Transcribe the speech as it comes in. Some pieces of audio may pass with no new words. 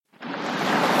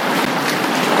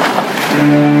Of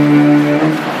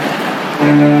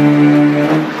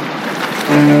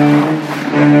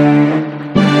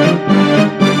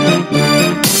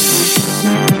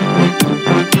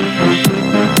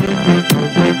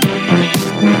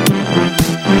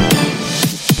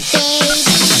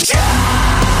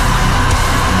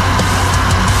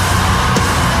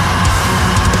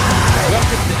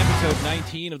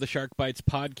the Shark Bites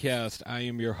podcast. I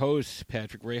am your host,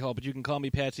 Patrick Rahal, but you can call me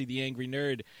Patsy the Angry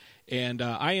Nerd. And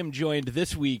I am joined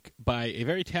this week by a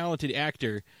very talented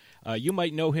actor. You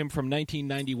might know him from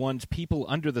 1991's People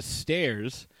Under the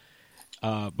Stairs,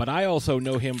 but I also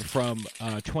know him from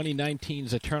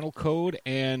 2019's Eternal Code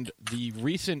and the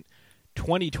recent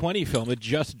 2020 film that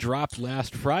just dropped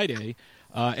last Friday,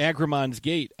 Agramon's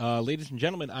Gate. Ladies and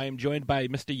gentlemen, I am joined by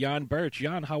Mr. Jan Birch.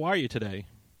 Jan, how are you today?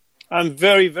 I'm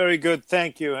very, very good.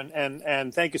 Thank you.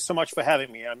 And thank you so much for having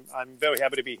me. I'm very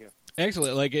happy to be here.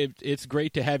 Excellent. Like it's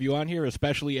great to have you on here,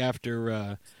 especially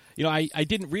after, I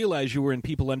didn't realize you were in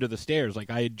People Under the Stairs. Like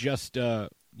I had just, you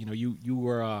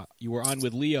were on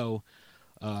with Leo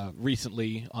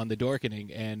recently on The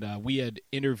Dorkening, and we had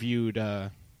interviewed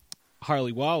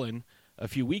Harley Wallen a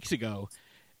few weeks ago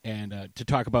and to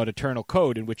talk about Eternal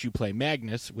Code, in which you play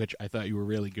Magnus, which I thought you were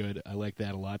really good. I like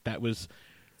that a lot. That was...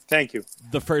 Thank you.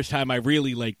 The first time I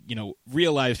really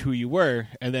realized who you were,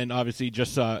 and then obviously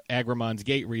just saw Agramon's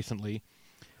Gate recently.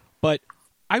 But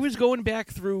I was going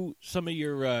back through some of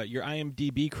your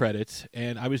IMDb credits,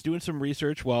 and I was doing some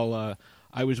research while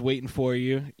I was waiting for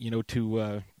you,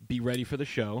 to be ready for the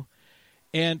show,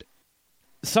 and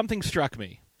something struck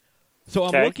me. So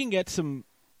I'm looking at some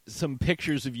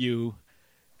pictures of you,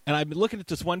 and I've been looking at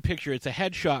this one picture. It's a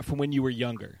headshot from when you were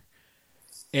younger,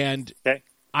 and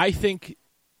I think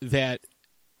that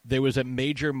there was a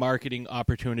major marketing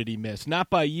opportunity missed. Not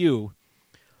by you,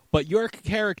 but your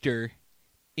character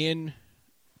in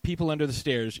People Under the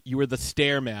Stairs, you were the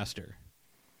Stairmaster.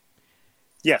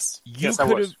 Yes. I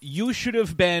was. You should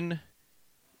have been,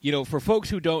 for folks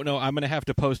who don't know, I'm going to have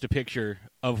to post a picture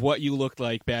of what you looked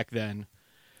like back then,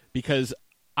 because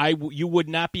you would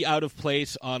not be out of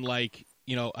place on, a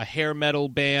hair metal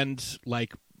band,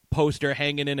 poster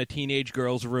hanging in a teenage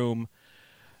girl's room.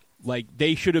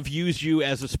 They should have used you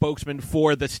as a spokesman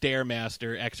for the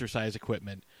Stairmaster exercise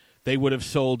equipment. They would have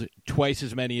sold twice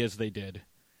as many as they did.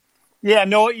 Yeah,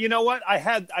 no, you know what?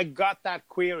 I got that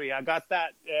query. I got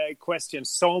that question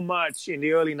so much in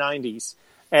the early 90s.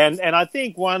 And I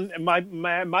think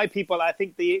my people, I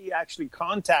think they actually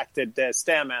contacted the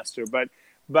Stairmaster,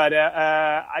 but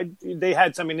they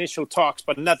had some initial talks,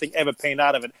 but nothing ever panned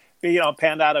out of it.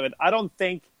 I don't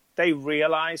think they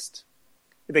realized,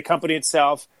 the company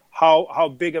itself, how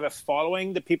big of a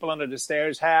following the People Under the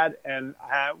Stairs had, and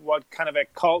what kind of a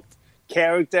cult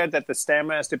character that the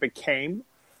Stairmaster became.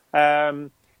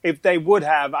 If they would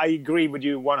have, I agree with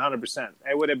you 100%.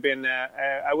 It would have been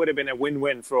a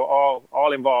win-win for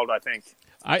all involved, I think.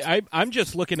 I'm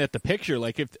just looking at the picture.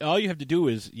 If all you have to do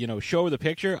is show the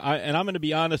picture, and I'm going to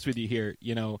be honest with you here.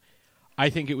 I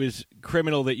think it was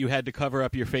criminal that you had to cover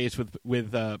up your face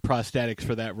with prosthetics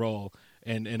for that role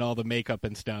and all the makeup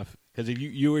and stuff. Because if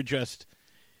you were just,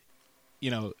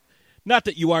 not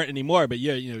that you aren't anymore, but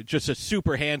you're just a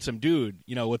super handsome dude,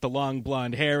 with the long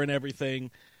blonde hair and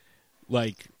everything.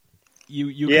 They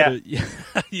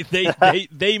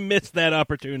missed that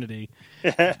opportunity.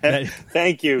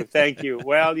 Thank you.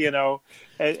 Well,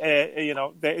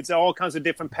 it's all kinds of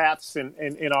different paths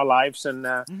in our lives, and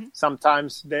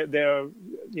sometimes they're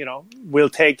we'll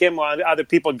take him while other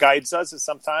people guides us, and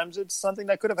sometimes it's something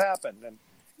that could have happened,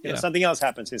 and something else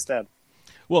happens instead.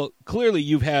 Well, clearly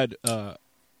you've had a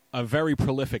very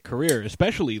prolific career,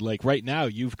 especially right now.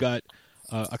 You've got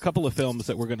a couple of films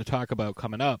that we're going to talk about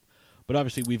coming up. But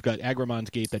obviously, we've got Agramon's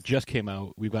Gate that just came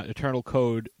out. We've got Eternal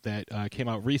Code that came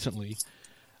out recently.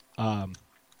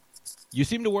 You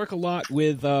seem to work a lot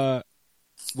with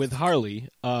Harley.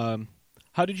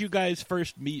 How did you guys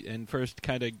first meet and first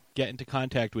kind of get into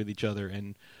contact with each other,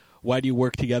 and why do you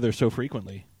work together so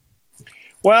frequently?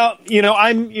 Well,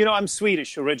 I'm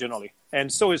Swedish originally,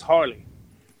 and so is Harley,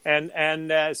 and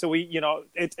so we,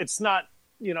 it's not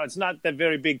that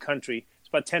very big country. It's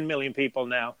about 10 million people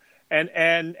now.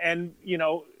 And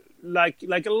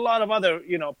like a lot of other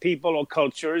people or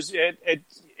cultures,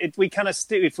 we kind of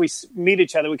stick. If we meet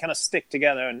each other, we kind of stick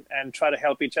together and try to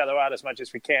help each other out as much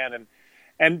as we can.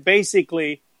 And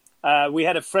basically, we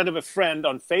had a friend of a friend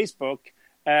on Facebook,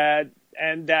 and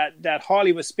that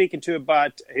Harley was speaking to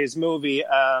about his movie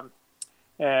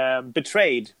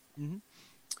Betrayed. Mm-hmm.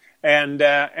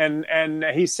 And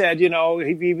he said,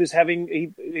 he was having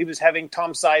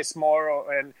Tom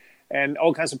Sizemore and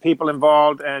all kinds of people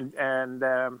involved, and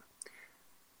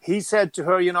he said to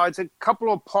her, it's a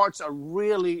couple of parts I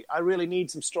really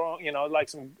need some strong, like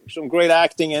some great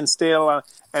acting and still,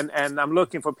 and I'm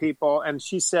looking for people. And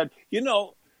she said,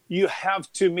 you have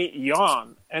to meet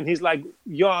Jan. And he's like,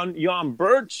 Jan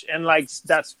Birch. And like,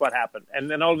 that's what happened. And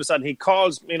then all of a sudden he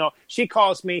calls, she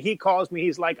calls me, he calls me.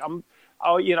 He's like,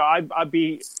 I'd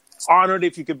be honored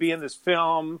if you could be in this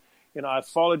film. I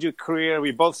followed your career.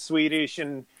 We're both Swedish.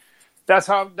 And that's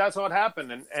how it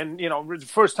happened. And the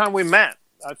first time we met,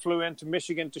 I flew into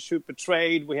Michigan to shoot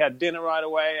Betrayed. We had dinner right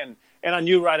away. And I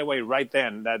knew right away, right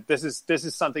then, that this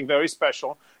is something very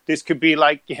special. This could be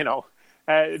like, DiCaprio,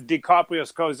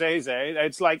 Scorsese.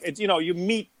 It's like, you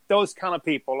meet those kind of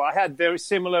people. I had very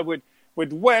similar with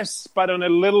Wes, but on a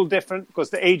little different because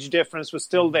the age difference was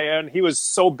still there, and he was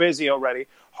so busy already.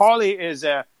 Harley is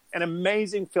an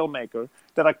amazing filmmaker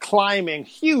that are climbing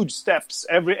huge steps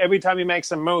every time he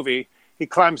makes a movie. He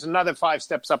climbs another 5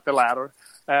 steps up the ladder,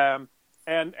 and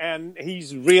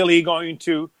he's really going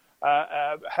to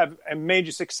have a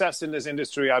major success in this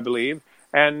industry, I believe.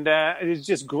 And it's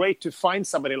just great to find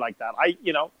somebody like that.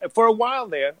 For a while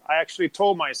there, I actually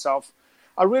told myself,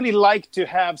 I really like to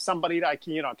have somebody that I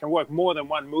can work more than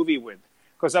one movie with,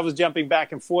 because I was jumping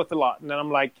back and forth a lot. And then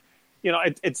I'm like,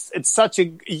 it's such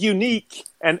a unique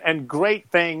and great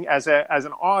thing as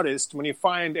an artist when you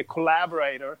find a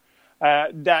collaborator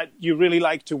that you really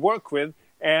like to work with,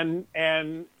 and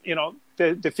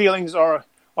the feelings are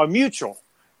mutual,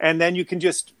 and then you can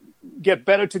just get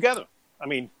better together. I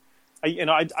mean,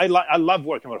 I love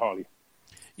working with Harley.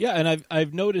 Yeah, and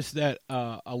I've noticed that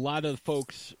a lot of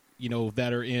folks,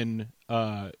 that are in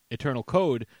Eternal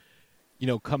Code,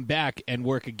 come back and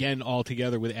work again all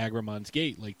together with Agramon's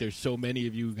Gate. Like, there's so many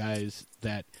of you guys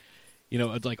that,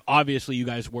 it's like, obviously you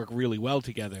guys work really well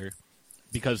together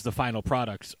because the final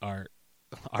products are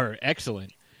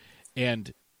excellent.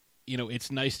 And,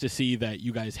 it's nice to see that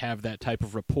you guys have that type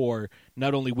of rapport,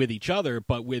 not only with each other,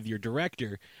 but with your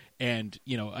director. And,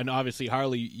 and obviously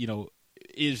Harley,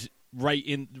 is right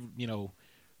in,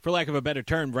 for lack of a better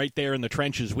term, right there in the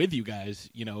trenches with you guys,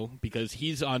 because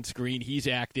he's on screen, he's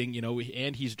acting,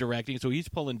 and he's directing, so he's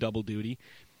pulling double duty.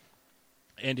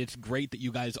 And it's great that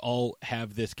you guys all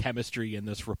have this chemistry and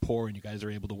this rapport, and you guys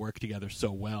are able to work together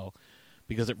so well,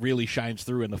 because it really shines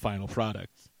through in the final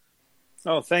products.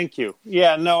 Oh, thank you.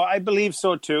 Yeah, no, I believe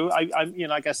so too. I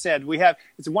like I said,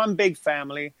 it's one big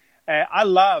family. I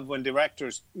love when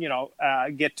directors,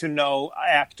 get to know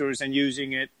actors and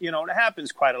using it. It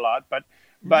happens quite a lot, but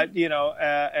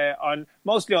on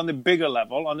mostly on the bigger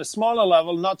level. On the smaller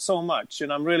level, not so much.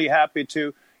 And I'm really happy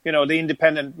to, the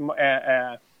independent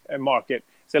market.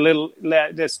 It's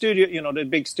the studio, the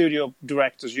big studio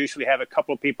directors usually have a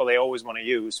couple of people they always want to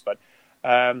use, but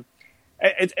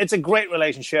it's a great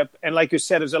relationship. And like you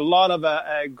said, there's a lot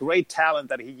of great talent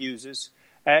that he uses.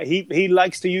 He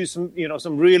likes to use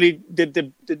some really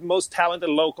the most talented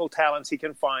local talents he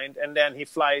can find, and then he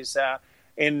flies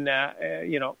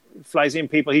flies in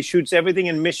people. He shoots everything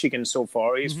in Michigan so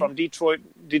far. He's from Detroit,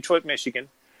 Michigan,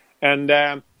 and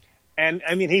I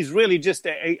mean he's really just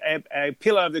a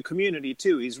pillar of the community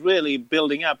too. He's really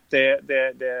building up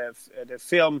the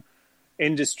film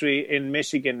industry in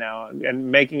Michigan now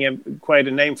and making quite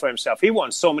a name for himself. He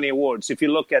won so many awards. If you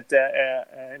look at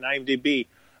in IMDb.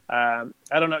 I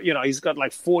don't know, he's got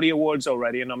like 40 awards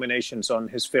already and nominations on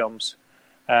his films.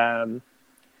 So,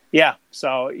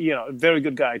 very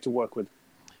good guy to work with.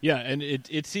 Yeah, and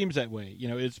it seems that way,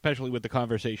 especially with the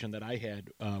conversation that I had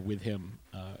with him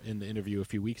in the interview a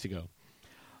few weeks ago.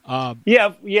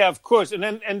 Yeah, of course. And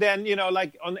then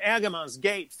like on Agramon's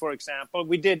Gate, for example,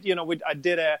 we did, I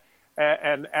did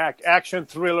an action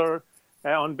thriller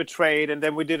on Betrayed, and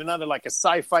then we did another like a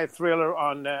sci-fi thriller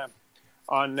on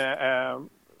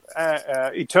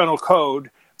Eternal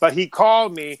Code. But he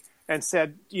called me and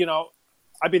said,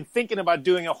 I've been thinking about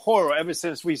doing a horror ever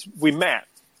since we met.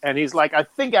 And he's like, I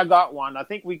think I got one. I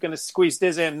think we're going to squeeze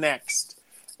this in next.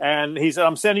 And he said,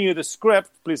 I'm sending you the script.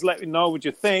 Please let me know what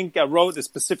you think. I wrote a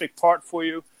specific part for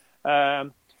you. I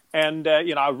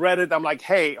read it. I'm like,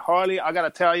 hey, Harley, I got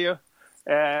to tell you,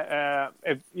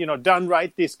 if, done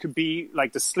right, this could be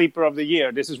like the sleeper of the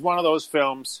year. This is one of those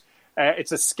films.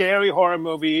 It's a scary horror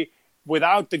movie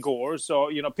without the gore.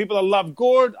 So, people that love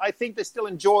gore, I think they still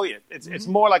enjoy it. It's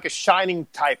more like a Shining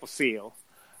type of feel.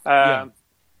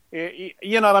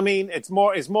 You know what I mean? It's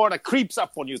more that creeps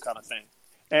up on you kind of thing.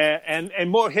 And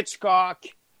more Hitchcock,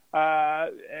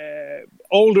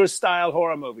 older style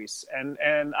horror movies.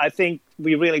 And I think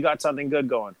we really got something good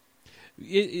going.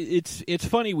 It's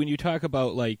funny when you talk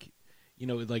about like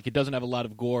it doesn't have a lot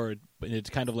of gore, it's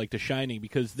kind of like The Shining,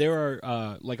 because there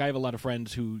are like I have a lot of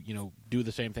friends who do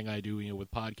the same thing I do,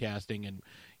 with podcasting and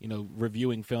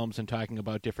reviewing films and talking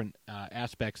about different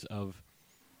aspects of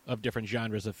different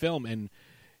genres of film. And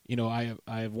I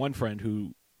have one friend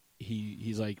who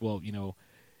he's like, well,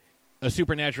 a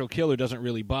supernatural killer doesn't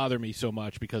really bother me so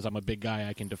much because I'm a big guy,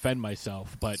 I can defend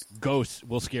myself, but ghosts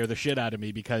will scare the shit out of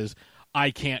me because I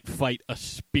can't fight a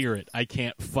spirit. I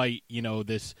can't fight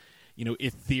this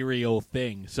ethereal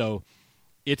thing. So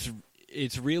it's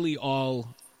really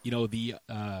all the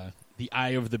eye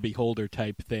of the beholder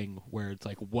type thing, where it's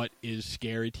like, what is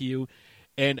scary to you?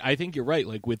 And I think you're right.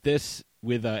 Like with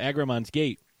Agramon's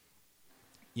Gate,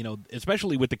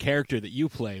 especially with the character that you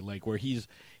play, like where he's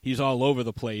all over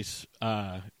the place,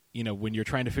 when you're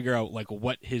trying to figure out like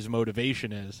what his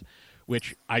motivation is,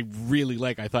 which I really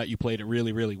like. I thought you played it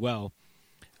really, really well.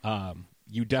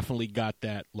 You definitely got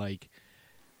that like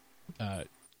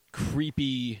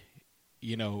creepy,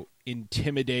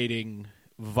 intimidating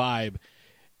vibe.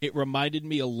 It reminded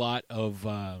me a lot of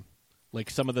like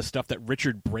some of the stuff that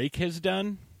Richard Brake has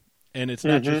done, and it's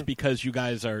not just because you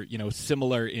guys are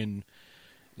similar in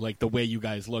like the way you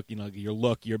guys look, your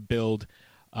look, your build,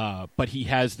 but he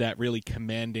has that really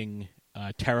commanding,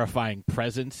 terrifying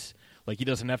presence. Like he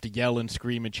doesn't have to yell and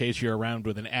scream and chase you around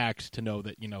with an axe to know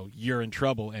that you're in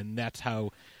trouble, and that's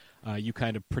how you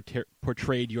kind of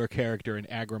portrayed your character in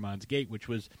Agramon's Gate, which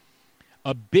was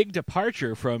a big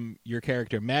departure from your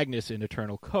character Magnus in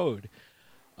Eternal Code.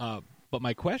 But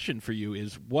my question for you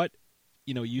is, what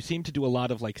you seem to do a lot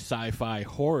of like sci-fi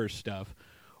horror stuff.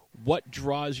 What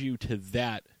draws you to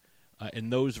that in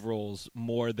those roles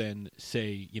more than,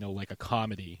 say, like a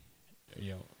comedy?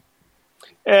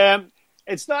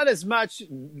 It's not as much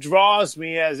draws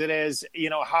me as it is,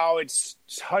 how it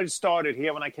started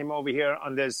here when I came over here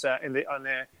on this on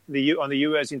the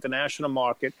U.S. international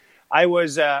market. I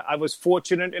was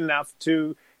fortunate enough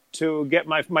to get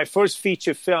my first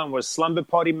feature film was Slumber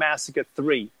Party Massacre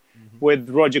 3 with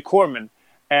Roger Corman.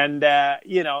 And,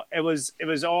 it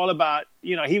was all about,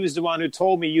 he was the one who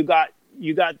told me, you got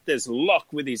this luck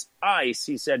with these eyes.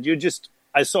 He said,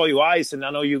 I saw your eyes and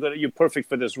I know you're perfect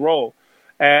for this role.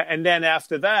 And then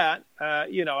after that, I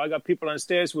got people on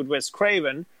stage with Wes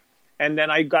Craven. And then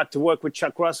I got to work with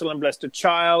Chuck Russell and Blessed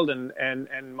Child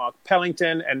and Mark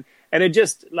Pellington. And it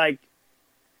just like,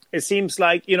 it seems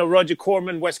like, Roger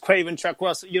Corman, Wes Craven, Chuck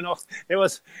Russell, it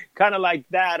was kind of like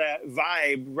that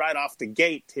vibe right off the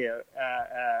gate here,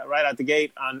 right out the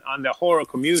gate on the horror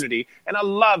community. And I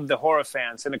love the horror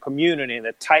fans and the community and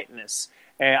the tightness.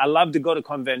 I love to go to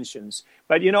conventions.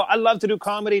 But, I love to do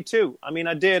comedy, too. I mean,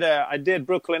 I did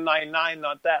Brooklyn Nine-Nine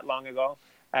not that long ago.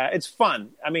 It's fun.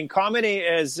 I mean, comedy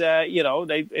is,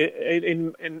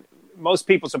 in most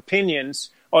people's opinions,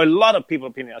 or a lot of people's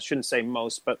opinions, I shouldn't say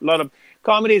most, but a lot of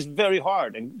comedy is very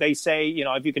hard. And they say,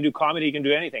 if you can do comedy, you can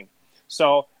do anything.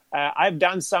 So I've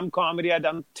done some comedy. I've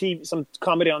done some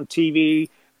comedy on TV.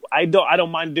 I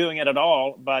don't mind doing it at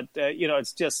all. But,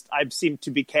 it's just I've seemed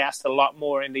to be cast a lot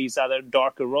more in these other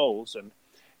darker roles.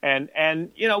 And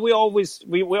we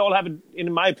all have,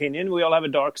 in my opinion, we all have a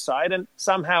dark side. And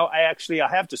somehow I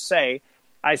have to say,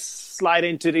 I slide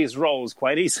into these roles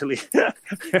quite easily. I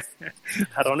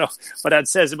don't know what that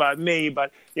says about me,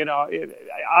 but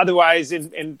otherwise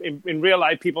in real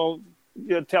life, people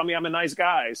tell me I'm a nice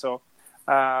guy. So,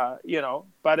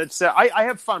 but it's I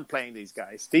have fun playing these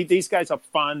guys. These guys are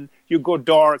fun. You go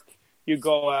dark. You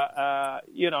go,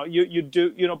 you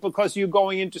do, because you're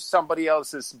going into somebody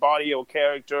else's body or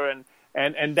character,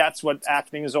 and that's what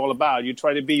acting is all about. You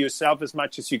try to be yourself as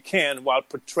much as you can while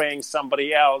portraying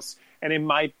somebody else. And it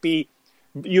might be,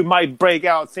 you might break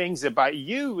out things about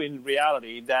you in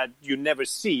reality that you never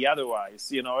see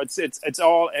otherwise. It's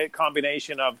all a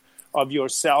combination of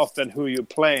yourself and who you're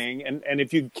playing. And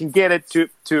if you can get it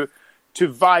to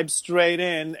vibe straight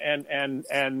in and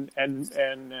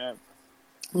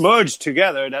merge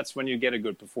together, that's when you get a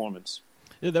good performance.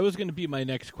 Yeah, that was going to be my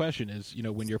next question is,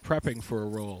 when you're prepping for a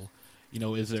role,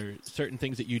 is there certain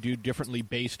things that you do differently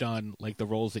based on like the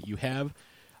roles that you have?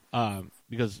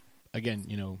 Because again,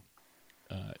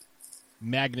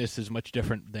 Magnus is much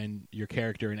different than your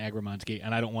character in Agramon's Gate,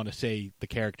 and I don't want to say the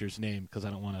character's name because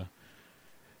I don't want to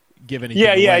give anything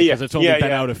away because it's only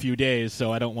been out a few days,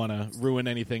 so I don't want to ruin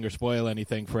anything or spoil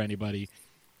anything for anybody.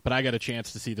 But I got a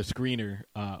chance to see the screener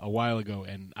a while ago,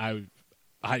 and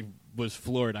I was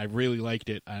floored. I really liked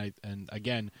it. And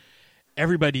again,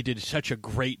 everybody did such a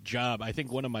great job. I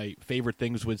think one of my favorite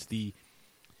things was the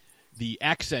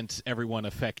accents everyone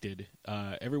affected.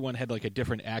 Everyone had like a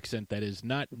different accent that is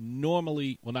not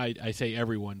normally, well, I say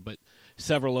everyone, but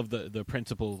several of the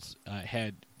principals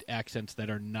had accents that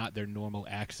are not their normal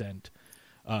accent.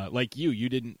 Like you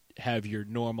didn't have your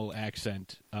normal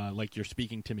accent like you're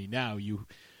speaking to me now. You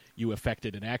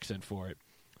affected an accent for it.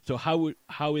 So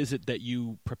how is it that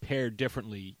you prepare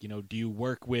differently? Do you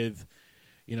work with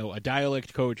a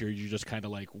dialect coach, or you just kind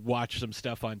of like watch some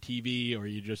stuff on TV, or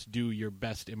you just do your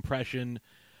best impression?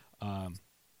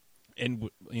 And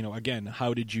again,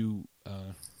 how did you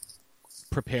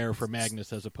prepare for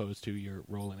Magnus as opposed to your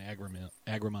role in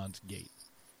Agramon's Gate?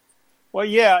 Well,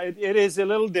 yeah, it is a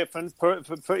little different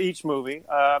for each movie.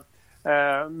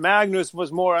 Magnus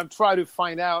was more. I'm trying to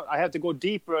find out. I had to go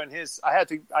deeper in his.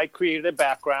 I created a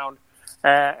background,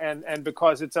 and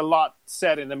because it's a lot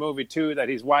said in the movie too, that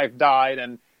his wife died,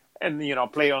 and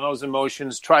play on those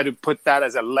emotions. Try to put that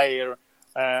as a layer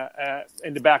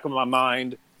in the back of my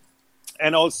mind,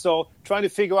 and also trying to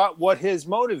figure out what his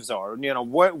motives are.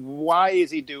 Why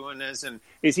is he doing this, and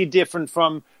is he different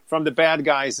from the bad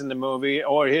guys in the movie,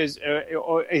 or is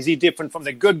he different from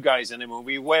the good guys in the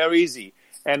movie? Where is he?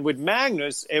 And with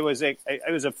Magnus, it was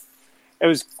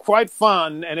quite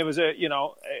fun, and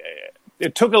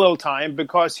it took a little time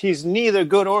because he's neither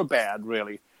good or bad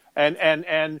really,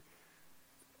 and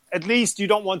at least you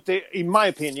don't want in my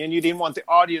opinion, you didn't want the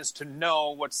audience to know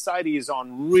what side he is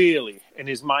on really in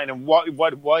his mind, and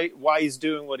why he's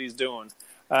doing what he's doing.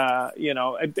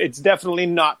 It's definitely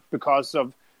not because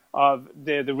of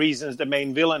the reasons the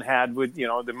main villain had with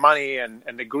the money and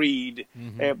the greed.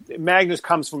 Mm-hmm. Magnus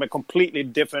comes from a completely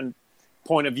different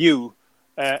point of view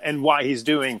and why he's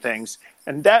doing things,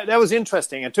 and that was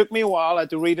interesting. It took me a while. I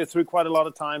had to read it through quite a lot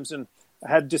of times, and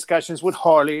I had discussions with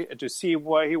Harley to see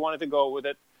where he wanted to go with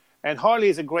it. And Harley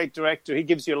is a great director. He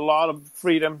gives you a lot of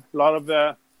freedom, a lot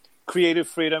of creative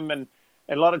freedom, and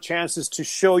a lot of chances to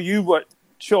show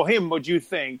him what you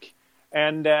think.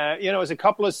 And there's a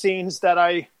couple of scenes that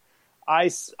I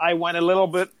went a little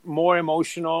bit more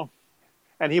emotional,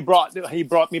 and he brought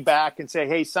me back and said,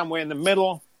 "Hey, somewhere in the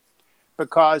middle,"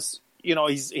 because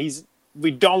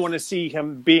we don't want to see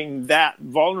him being that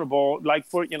vulnerable. Like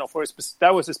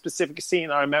that was a specific scene.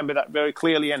 I remember that very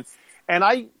clearly, and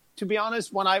I. To be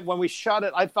honest, when we shot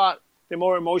it, I thought the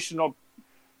more emotional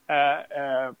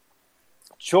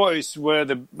choice was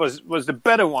the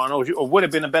better one, or would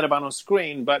have been a better one on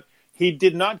screen. But he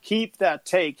did not keep that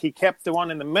take. He kept the one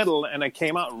in the middle, and it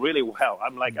came out really well.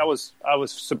 I'm like, I was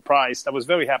surprised. I was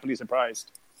very happily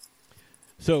surprised.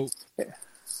 So,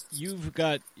 you've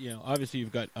got obviously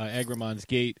you've got Agramon's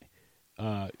Gate.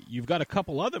 You've got a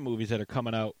couple other movies that are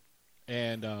coming out.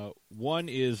 And one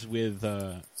is with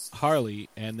Harley,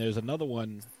 and there's another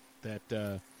one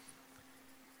that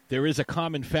there is a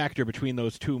common factor between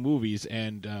those two movies.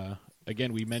 And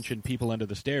again, we mentioned People Under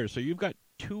the Stairs. So you've got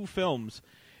two films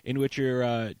in which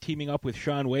you're teaming up with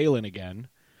Sean Whalen again,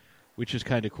 which is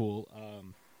kind of cool.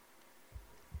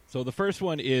 So the first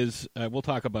one is we'll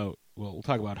talk about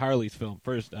Harley's film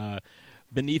first.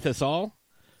 Beneath Us All.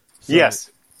 So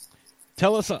yes.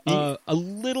 Tell us a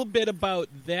little bit about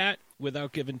that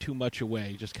without giving too much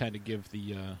away. Just kind of give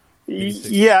the basics.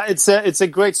 Yeah, it's a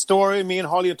great story. Me and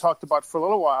Holly have talked about for a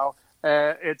little while.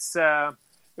 We're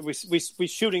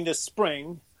shooting this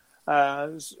spring,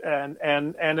 and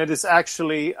it is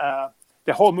actually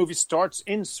the whole movie starts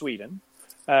in Sweden.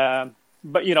 But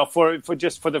for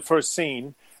the first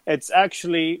scene, it's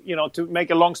actually to make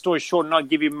a long story short, not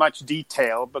give you much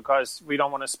detail because we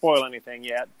don't want to spoil anything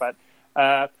yet. But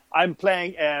I'm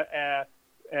playing a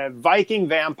Viking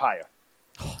vampire.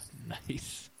 Oh,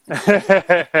 nice.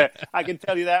 I can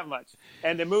tell you that much.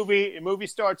 And the movie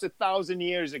starts 1,000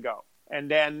 years ago, and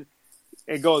then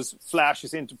it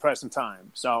flashes into present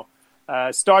time. So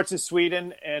starts in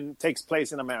Sweden and takes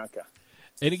place in America.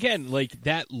 And again, like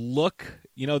that look,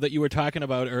 that you were talking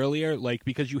about earlier, like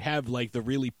because you have like the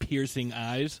really piercing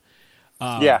eyes.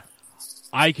 Yeah.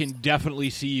 I can definitely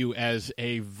see you as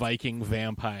a Viking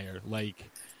vampire.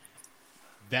 Like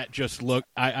that just look.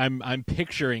 I'm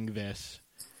picturing this,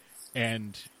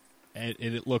 and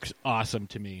it looks awesome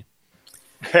to me.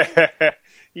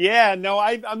 Yeah, no,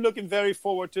 I'm looking very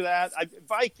forward to that.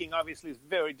 Viking obviously is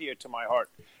very dear to my heart.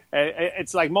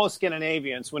 It's like most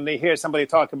Scandinavians, when they hear somebody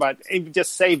talk about,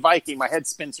 just say Viking, my head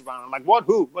spins around. I'm like, what?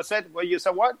 Who? What's that? Well, you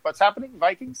said what? What's happening?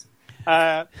 Vikings?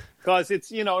 Because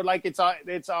it's like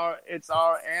it's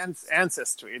our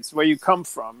ancestry. It's where you come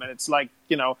from, and it's like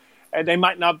they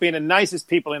might not be the nicest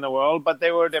people in the world, but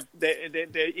they were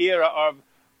the era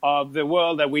of the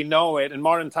world that we know it in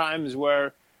modern times,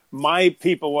 where my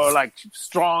people were like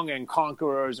strong and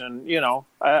conquerors, and it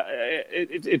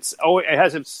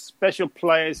has a special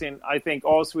place in, I think,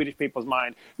 all Swedish people's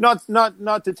mind. Not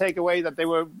to take away that they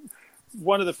were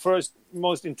one of the first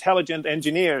most intelligent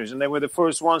engineers, and they were the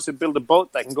first ones to build a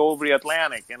boat that can go over the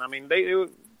Atlantic. And I mean, they were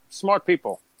smart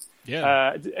people.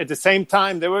 Yeah. At the same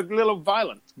time, they were a little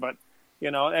violent, but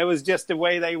it was just the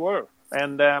way they were.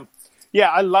 And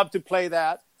I love to play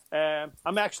that.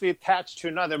 I'm actually attached to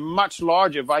another much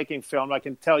larger Viking film I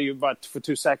can tell you about for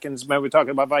 2 seconds when we're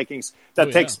talking about Vikings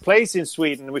that takes place in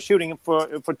Sweden. We're shooting for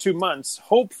 2 months.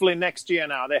 Hopefully next year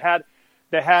now. They had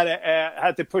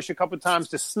to push a couple of times.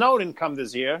 The snow didn't come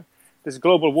this year. This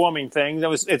global warming thing.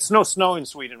 It's no snow in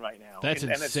Sweden right now. That's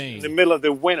insane. And it's in the middle of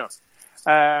the winter.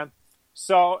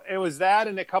 So it was that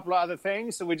and a couple of other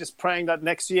things. So we're just praying that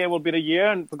next year will be the year,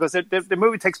 and because the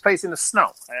movie takes place in the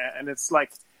snow, and it's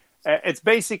like it's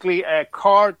basically a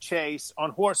car chase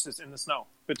on horses in the snow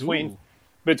between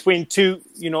two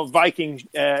Viking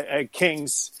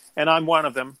kings, and I'm one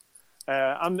of them.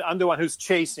 I'm the one who's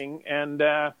chasing, and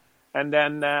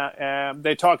then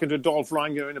they're talking to Dolph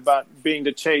Lundgren about being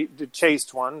the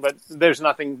chased one, but there's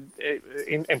nothing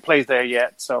in place there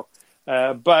yet. So.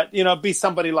 But be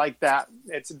somebody like that.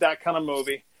 It's that kind of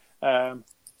movie.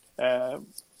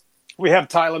 We have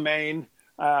Tyler Mane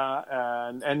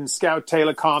and Scout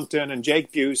Taylor Compton and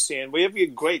Jake Busey, and we have a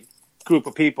great group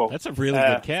of people. That's a really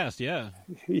good cast. Yeah.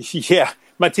 Yeah,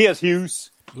 Matthias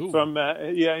Hughes Ooh. from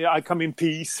I Come in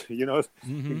Peace.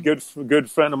 Mm-hmm.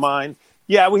 Good friend of mine.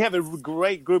 Yeah, we have a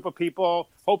great group of people.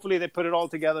 Hopefully, they put it all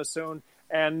together soon.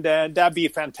 And that'd be a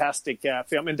fantastic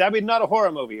film, and that'd be not a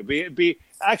horror movie. It'd be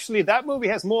actually that movie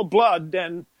has more blood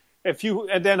than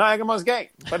Agamotto's Game,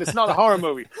 but it's not a horror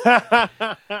movie. Yeah,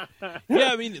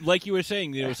 I mean, like you were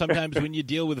saying, sometimes when you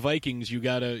deal with Vikings, you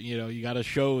gotta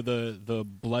show the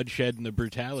bloodshed and the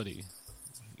brutality.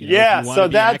 So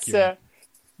that's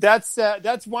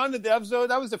one of the episodes.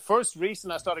 That was the first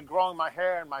reason I started growing my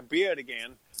hair and my beard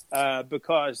again.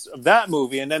 Because of that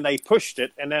movie, and then they pushed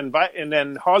it, and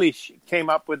then Harley came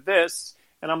up with this,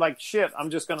 and I'm like, shit, I'm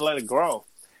just going to let it grow.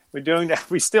 We're doing that.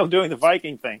 We're still doing the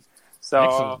Viking thing,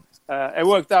 so it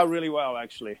worked out really well,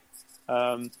 actually.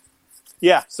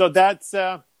 So that's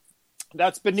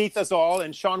Beneath Us All,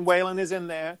 and Sean Whalen is in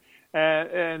there,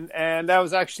 and that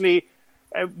was actually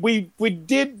we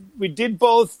did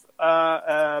both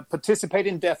participate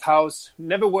in Death House,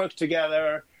 never worked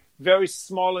together. Very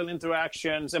small little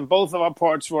interactions, and both of our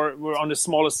parts were on the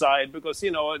smaller side because I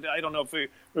don't know if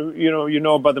you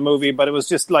know about the movie, but it was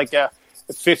just like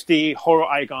 50 horror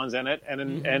icons in it,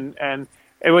 and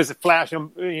it was a flash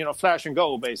and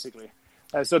go basically.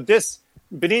 So this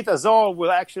Beneath Us All will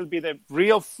actually be the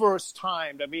real first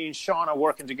time that me and Sean are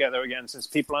working together again since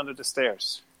People Under the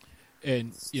Stairs.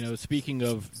 And speaking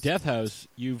of Death House,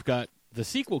 you've got the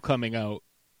sequel coming out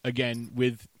again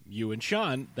with you and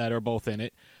Sean that are both in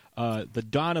it. The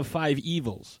Dawn of Five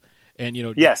Evils, and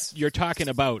yes, you're talking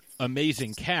about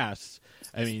amazing casts.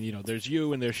 I mean, there's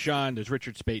you and there's Sean, there's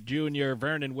Richard Speight Jr.,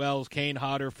 Vernon Wells, Kane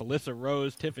Hodder, Felissa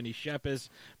Rose, Tiffany Shepis,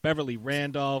 Beverly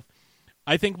Randolph.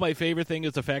 I think my favorite thing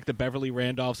is the fact that Beverly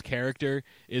Randolph's character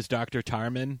is Dr.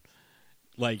 Tarman.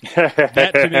 Like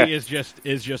that to me is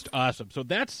just awesome. So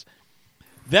that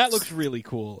looks really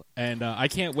cool, and I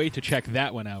can't wait to check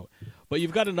that one out. But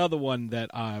you've got another one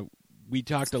that we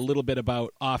talked a little bit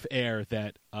about off air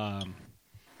that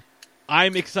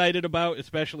I'm excited about,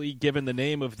 especially given the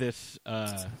name of this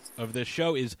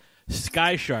show is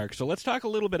Sky Sharks. So let's talk a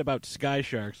little bit about Sky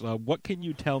Sharks. What can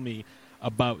you tell me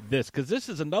about this? Because this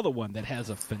is another one that has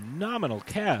a phenomenal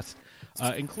cast,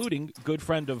 including good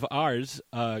friend of ours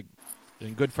and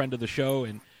good friend of the show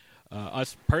and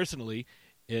us personally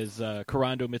is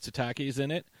Kurando Mitsutake is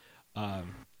in it.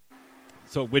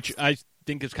 So which I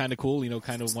think is kind of cool,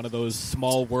 kind of one of those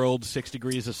small world 6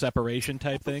 degrees of separation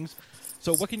type things.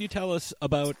 So what can you tell us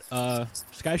about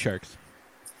Sky Sharks?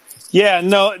 Yeah,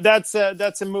 no, that's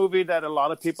a movie that a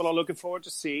lot of people are looking forward to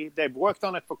see. They've worked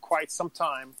on it for quite some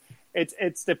time.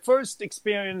 It's the first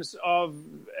experience of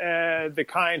the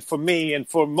kind for me and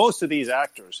for most of these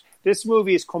actors. This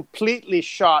movie is completely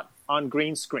shot on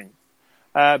green screen.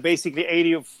 Basically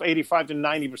 85 to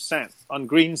 90% on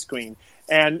green screen.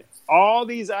 And all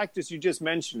these actors you just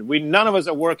mentioned, none of us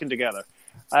are working together.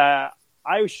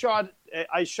 I shot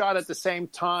at the same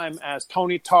time as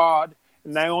Tony Todd,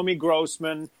 Naomi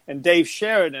Grossman, and Dave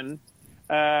Sheridan.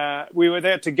 We were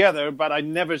there together, but I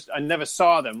never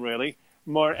saw them really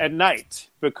more at night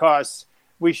because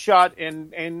we shot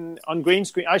on green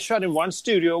screen. I shot in one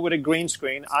studio with a green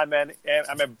screen. I'm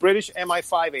a British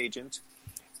MI5 agent,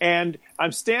 and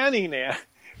I'm standing there.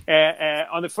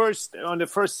 On the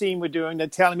first scene we're doing, they're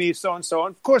telling me so and so.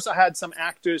 And of course, I had some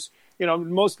actors,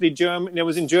 mostly German.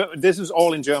 This was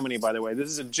all in Germany, by the way. This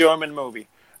is a German movie.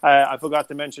 I forgot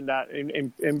to mention that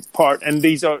in part. And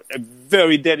these are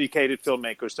very dedicated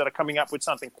filmmakers that are coming up with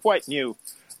something quite new.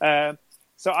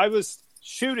 So I was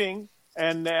shooting,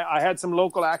 and I had some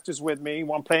local actors with me,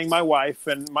 one playing my wife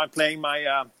and one playing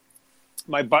my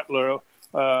butler.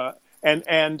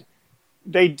 And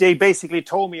they basically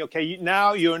told me, okay,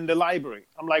 now you're in the library.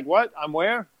 I'm like, what? I'm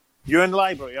where? You're in the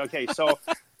library. Okay, so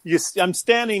I'm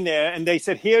standing there, and they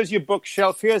said, here's your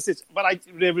bookshelf. Here's this. But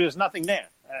there was nothing there.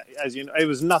 As you know, it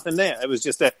was nothing there. It was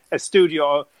just a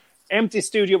studio, empty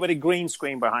studio with a green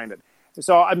screen behind it.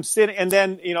 So I'm sitting, and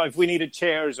then, if we needed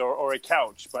chairs or a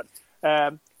couch. But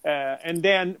and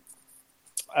then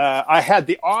I had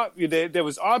there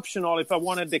was optional if I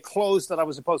wanted the clothes that I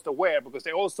was supposed to wear, because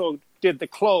they also did the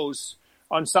clothes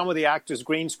on some of the actors'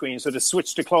 green screens, so to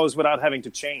switch the clothes without having to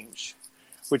change,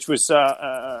 which was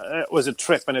a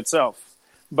trip in itself.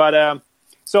 But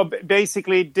so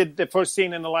basically did the first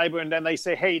scene in the library, and then they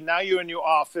say, hey, now you're in your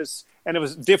office, and it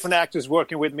was different actors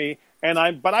working with me,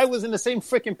 but I was in the same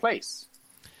freaking place,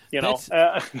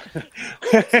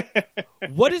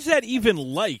 What is that even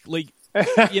like? Like,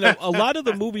 a lot of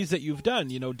the movies that you've done,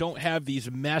 don't have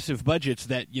these massive budgets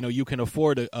that, you can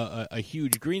afford a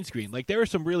huge green screen. Like, there are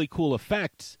some really cool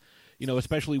effects,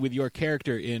 especially with your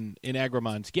character in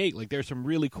Agramon's Gate. Like, there's some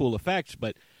really cool effects,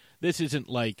 but this isn't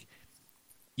like,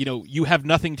 you have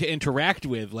nothing to interact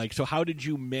with. Like, so how did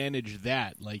you manage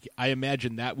that? Like, I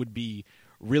imagine that would be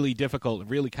really difficult,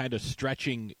 really kind of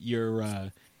stretching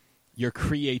your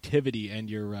creativity and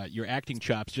your acting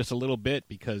chops just a little bit,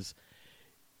 because,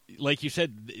 like you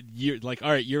said, you're like, all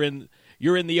right, you're in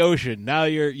the ocean now,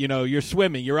 you're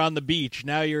swimming, you're on the beach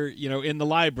now, you're in the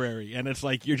library, and it's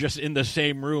like you're just in the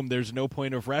same room. There's no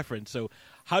point of reference. So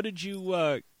how did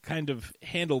you kind of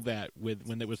handle that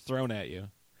when it was thrown at you?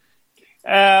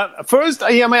 First,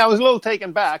 I was a little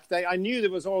taken back. I knew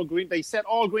there was all green. They said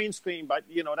all green screen, but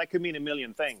that could mean a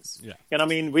million things. Yeah. And I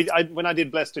mean, when I did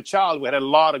Blessed a Child, we had a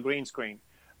lot of green screen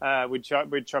with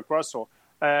Chuck Russell,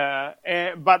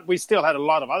 but we still had a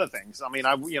lot of other things. I mean,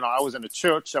 I was in a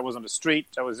church, I was on the street,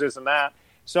 I was this and that.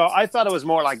 So I thought it was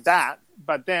more like that.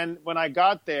 But then when I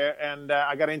got there and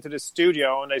I got into the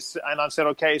studio, and I said,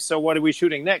 okay, so what are we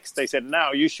shooting next? They said,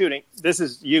 now you're shooting. This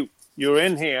is you. You're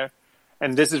in here.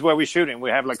 And this is where we're shooting.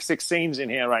 We have like 6 scenes in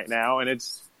here right now, and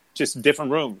it's just different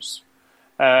rooms.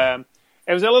 It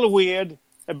was a little weird,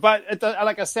 but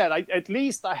like I said, at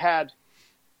least I had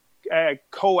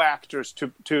co-actors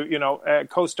to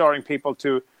co-starring people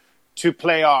to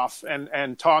play off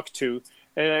and talk to.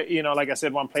 Like I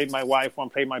said, one played my wife,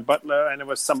 one played my butler, and it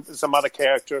was some other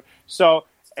character. So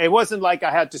it wasn't like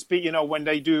I had to speak. When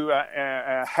they do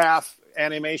half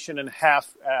animation and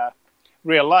half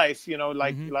real life,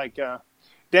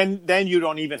 then you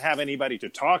don't even have anybody to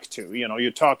talk to.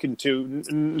 You're talking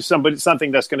to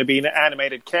something that's going to be an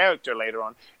animated character later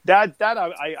on. That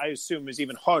I assume is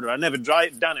even harder. I've never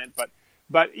done it, but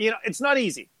it's not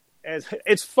easy.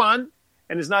 It's fun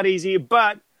and it's not easy.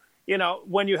 But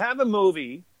when you have a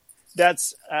movie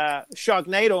that's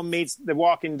Sharknado meets The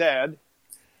Walking Dead,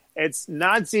 it's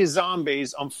Nazi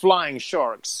zombies on flying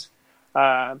sharks,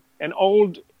 an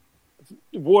old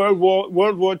World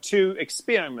War II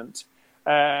experiment.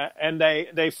 And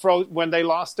they froze when they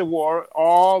lost the war.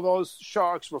 All those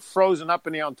sharks were frozen up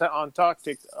in the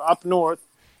Antarctic up north,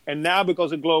 and now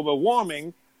because of global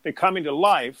warming, they're coming to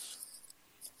life.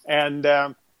 And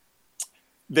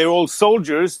they're old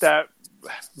soldiers that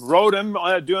rode them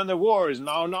during the wars.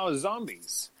 Now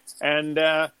zombies, and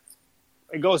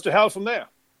it goes to hell from there.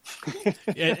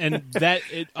 and that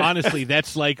honestly,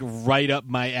 that's like right up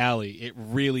my alley. It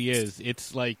really is.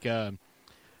 It's like.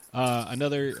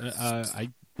 Another, I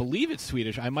believe it's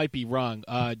Swedish. I might be wrong.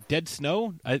 Dead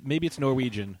Snow? Maybe it's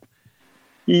Norwegian.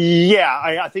 Yeah,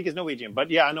 I think it's Norwegian. But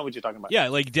yeah, I know what you're talking about. Yeah,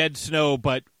 like Dead Snow,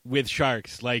 but with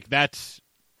sharks. Like, that's,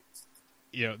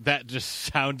 that just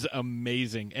sounds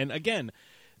amazing. And again,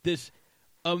 this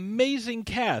amazing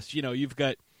cast. You've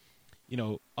got,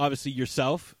 obviously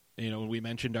yourself. We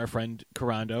mentioned our friend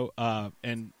Karando.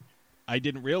 And I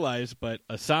didn't realize, but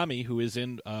Asami, who is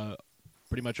in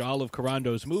pretty much all of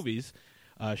Karando's movies.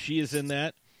 She is in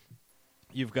that.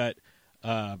 You've got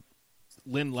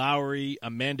Lynn Lowry,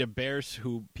 Amanda Bearse,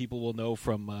 who people will know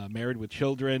from Married with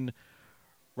Children,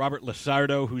 Robert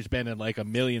Lasardo, who's been in like a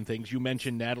million things. You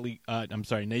mentioned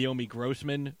Naomi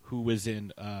Grossman, who was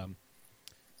in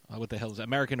what the hell is that?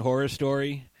 American Horror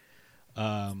Story.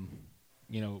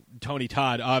 Tony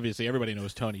Todd. Obviously, everybody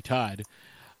knows Tony Todd.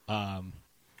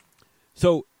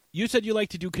 So. You said you like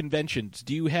to do conventions.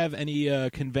 Do you have any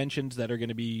conventions that are going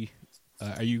to be?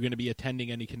 Are you going to be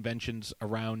attending any conventions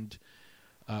around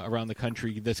around the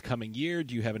country this coming year?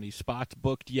 Do you have any spots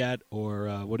booked yet, or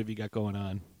what have you got going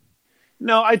on?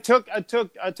 No, I took a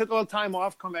little time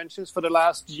off conventions for the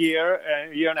last year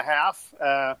and a half,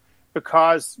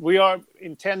 because we are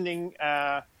intending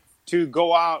to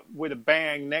go out with a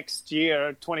bang next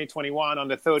year, 2021, on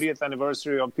the 30th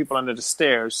anniversary of People Under the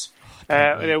Stairs.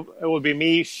 It will be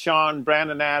me, Sean,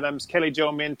 Brandon Adams, Kelly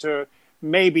Jo Minter,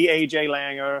 maybe AJ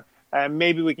Langer.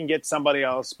 Maybe we can get somebody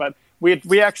else. But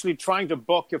we're actually trying to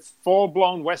book a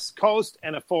full-blown West Coast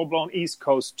and a full-blown East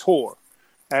Coast tour.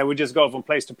 We just go from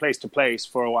place to place to place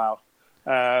for a while.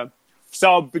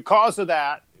 So because of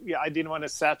that, I didn't want to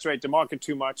saturate the market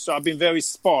too much. So I've been very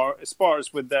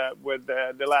sparse with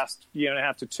the last year and a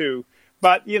half to two.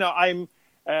 But I'm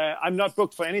not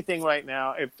booked for anything right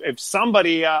now. If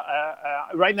somebody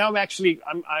right now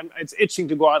I'm it's itching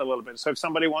to go out a little bit. So if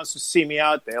somebody wants to see me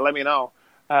out there, let me know.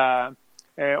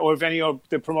 Or if any of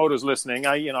the promoters listening,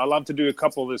 I love to do a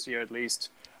couple this year at least.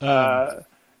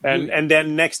 And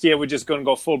then next year we're just going to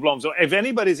go full blown. So if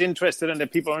anybody's interested in the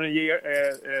People Under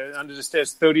the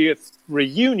Stairs 30th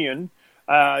reunion,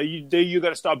 you got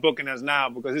to start booking us now,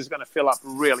 because it's going to fill up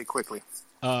really quickly.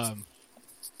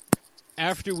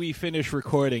 After we finish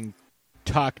recording,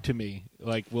 talk to me.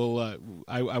 Like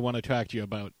I want to talk to you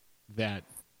about that,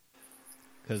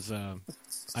 because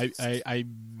I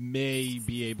may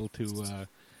be able to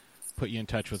put you in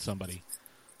touch with somebody.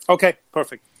 Okay,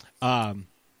 perfect.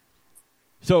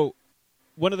 So,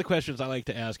 one of the questions I like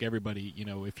to ask everybody,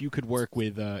 if you could work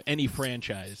with any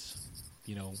franchise,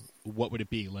 what would it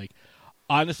be? Like,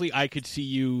 honestly, I could see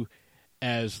you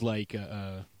as like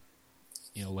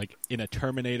like in a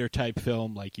Terminator type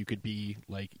film. Like, you could be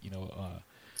like, you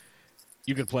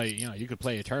could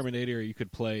play a Terminator, or you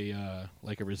could play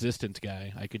like a Resistance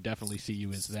guy. I could definitely see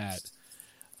you as that,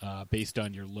 based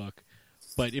on your look.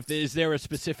 But is there a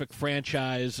specific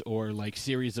franchise or like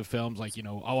series of films, like,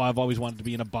 I've always wanted to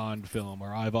be in a Bond film,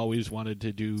 or I've always wanted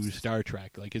to do Star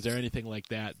Trek? Like, is there anything like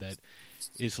that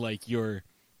is like your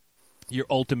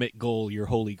ultimate goal, your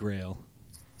holy grail?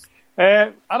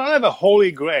 I don't have a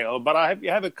holy grail, but I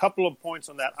have a couple of points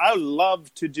on that. I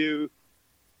love to do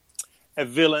a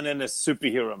villain in a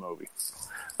superhero movie.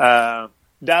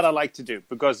 That I like to do,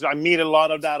 because I meet a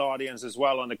lot of that audience as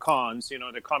well on the cons.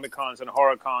 The Comic Cons and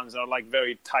horror cons are like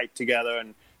very tight together,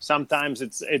 and sometimes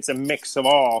it's a mix of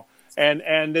all.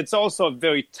 And it's also a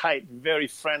very tight, very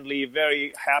friendly,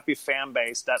 very happy fan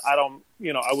base that I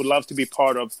would love to be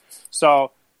part of. So,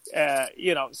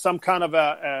 some kind of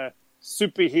a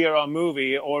superhero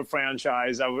movie or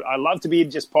franchise I love to be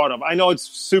just part of. I know it's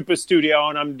super studio,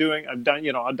 and I've done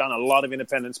a lot of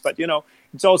independents, but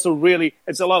it's also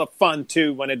it's a lot of fun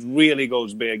too when it really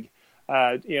goes big,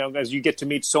 as you get to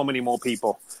meet so many more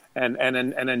people and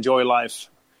enjoy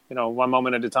life, one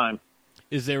moment at a time.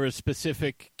 Is there a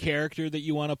specific character that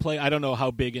you want to play? I don't know how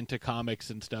big into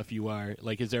comics and stuff you are.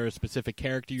 Like, is there a specific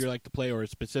character you like to play, or a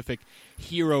specific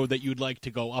hero that you'd like to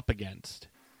go up against?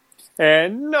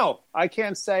 No, I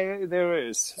can't say there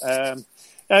is. But,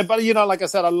 like I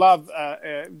said, I love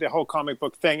the whole comic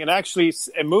book thing. And actually,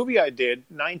 a movie I did,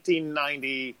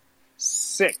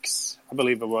 1996, I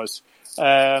believe it was,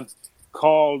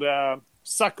 called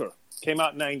Sucker, came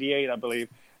out in 98, I believe,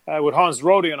 with Hans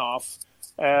Rodionov,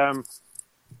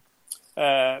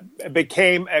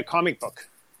 became a comic book.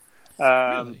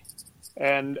 Really?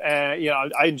 And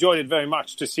I enjoyed it very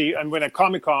much to see. And when at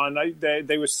Comic-Con,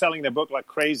 they were selling their book like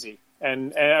crazy,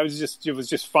 and it was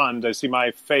just fun to see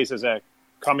my face as a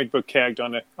comic book character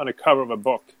on the cover of a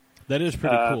book. That is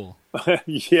pretty cool.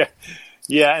 Yeah.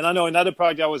 And I know another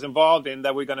project I was involved in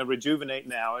that we're going to rejuvenate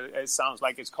now. It sounds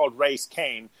like it's called Race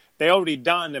Kane. They already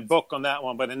done a book on that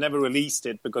one, but they never released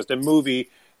it because the movie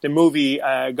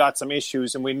got some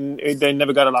issues, and they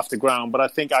never got it off the ground. But I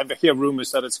think I hear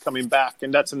rumors that it's coming back,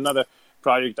 and that's another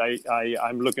project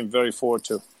I'm looking very forward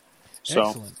to. So.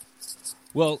 Excellent.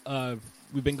 Well,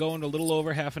 we've been going a little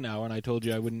over half an hour, and I told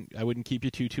you I wouldn't keep you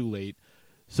too late.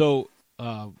 So,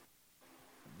 the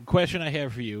question I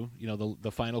have for you,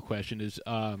 the final question is,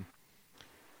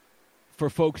 for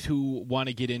folks who want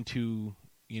to get into,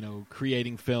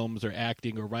 creating films or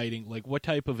acting or writing, like, what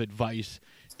type of advice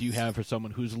do you have for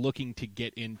someone who's looking to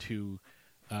get into,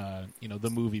 the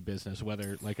movie business,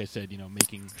 whether, like I said,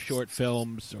 making short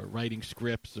films or writing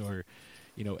scripts or,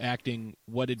 acting?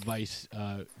 What advice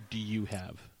do you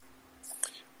have?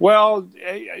 Well,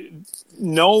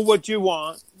 know what you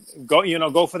want.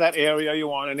 Go for that area you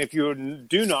want. And if you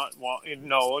do not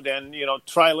know, then,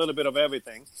 try a little bit of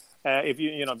everything. If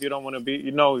you don't want to be,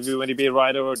 if you want to be a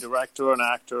writer or a director or an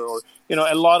actor, or,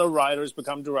 a lot of writers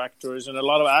become directors, and a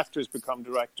lot of actors become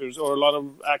directors, or a lot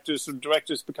of actors or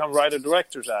directors become writer,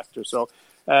 directors, actors. So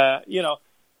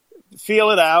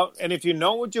Feel it out. And if you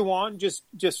know what you want, just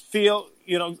feel,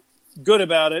 good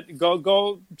about it.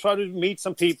 Go try to meet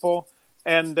some people.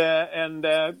 And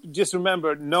just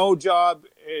remember, no job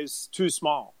is too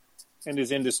small in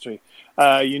this industry.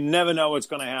 You never know what's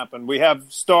going to happen. We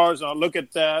have stars. Look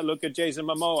at Jason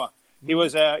Momoa. He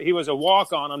was a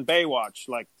walk-on Baywatch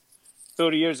like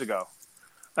 30 years ago.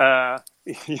 Now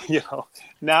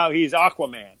he's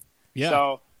Aquaman. Yeah.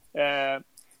 So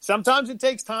sometimes it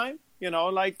takes time.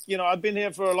 I've been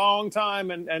here for a long time,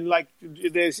 and like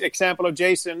this example of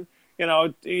Jason.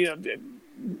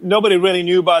 Nobody really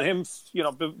knew about him,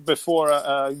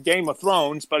 before Game of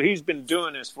Thrones, but he's been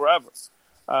doing this forever.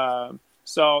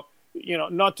 So,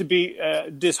 not to be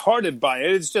disheartened by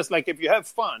it. It's just like, if you have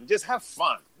fun, just have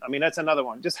fun. I mean, that's another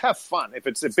one. Just have fun. If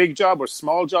it's a big job or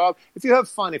small job, if you have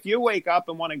fun, if you wake up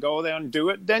and want to go there and do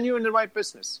it, then you're in the right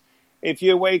business. If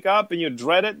you wake up and you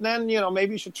dread it, then,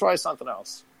 maybe you should try something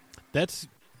else. That's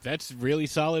really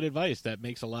solid advice. That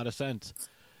makes a lot of sense.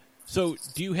 So,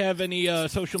 do you have any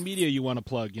social media you want to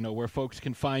plug? Where folks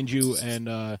can find you,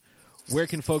 and where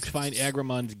can folks find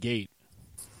Agramon's Gate?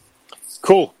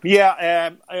 Cool.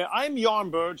 Yeah, I'm Jan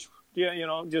Birch.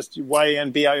 Just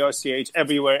YANBIRCH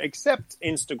everywhere except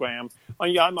Instagram.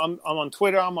 I'm on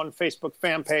Twitter. I'm on Facebook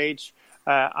fan page,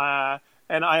 and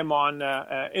I'm on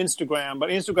Instagram.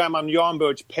 But Instagram, I'm Jan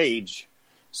Birch Page.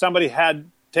 Somebody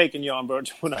had taken Jan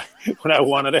Birch when I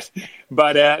wanted it,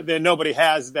 but then nobody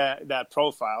has that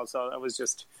profile, so that was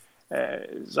just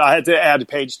so I had to add a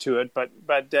page to it. But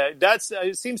that's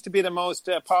it seems to be the most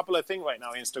popular thing right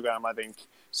now, Instagram, I think.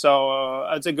 So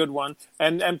that's a good one.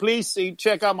 And please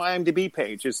check out my IMDb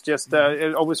page. It's just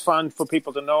it's always fun for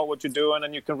people to know what you're doing,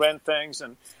 and you can rent things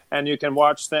and you can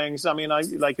watch things. I mean,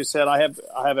 like you said, I have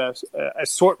a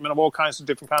assortment of all kinds of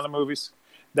different kind of movies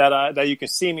that you can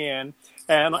see me in.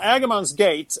 And Agramon's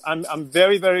Gate, I'm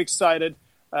very, very excited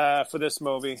for this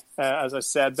movie. As I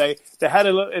said, they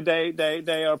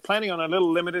are planning on a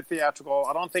little limited theatrical.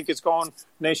 I don't think it's going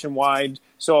nationwide.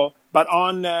 So, but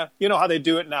on how they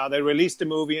do it now, they release the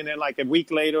movie and then like a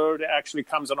week later it actually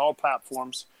comes on all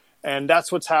platforms, and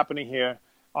that's what's happening here.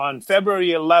 On February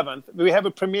 11th, we have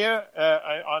a premiere.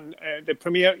 On the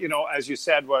premiere, as you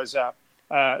said, was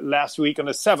last week on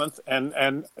the 7th, and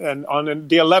on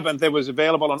the 11th, it was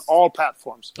available on all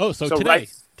platforms. Oh, so today.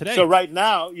 So right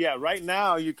now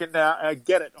you can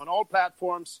get it on all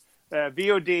platforms,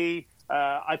 VOD.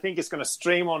 I think it's going to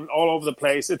stream on all over the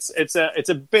place. It's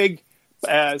a big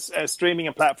streaming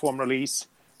and platform release,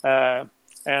 and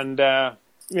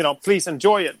please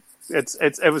enjoy it.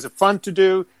 It was fun to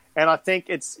do, and I think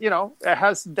it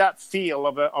has that feel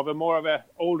of a more of a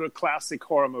older classic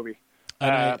horror movie.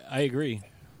 I agree.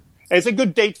 It's a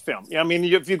good date film. I mean,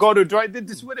 if you go to drive,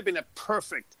 this would have been a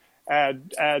perfect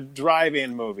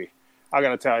drive-in movie. I got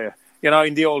to tell you,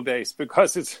 in the old days,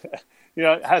 because it's,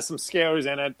 it has some scares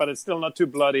in it, but it's still not too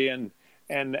bloody, and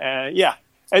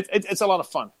it's a lot of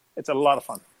fun. It's a lot of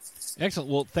fun. Excellent.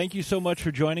 Well, thank you so much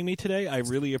for joining me today. I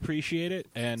really appreciate it.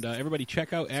 And everybody,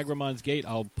 check out Agramon's Gate.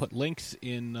 I'll put links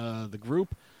in the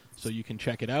group so you can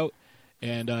check it out.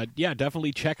 And,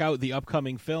 definitely check out the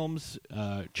upcoming films.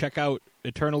 Check out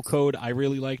Eternal Code. I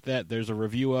really like that. There's a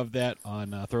review of that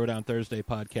on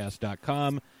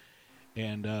throwdownthursdaypodcast.com.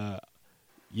 And,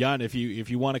 Jan, if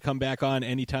you want to come back on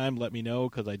anytime, let me know,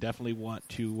 because I definitely want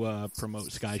to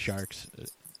promote Sky Sharks.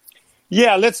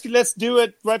 Yeah, let's do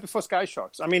it right before Sky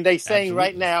Sharks. I mean, they're saying Absolutely.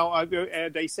 right now,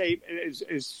 they say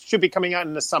it should be coming out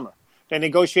in the summer. They're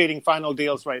negotiating final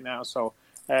deals right now, so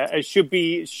it should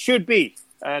be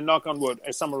knock on wood,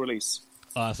 a summer release.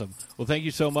 Awesome. Well, thank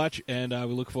you so much, and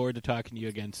we look forward to talking to you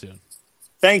again soon.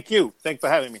 Thank you. Thanks for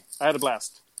having me. I had a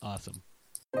blast. Awesome.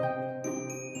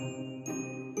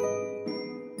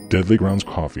 Deadly Grounds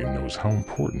Coffee knows how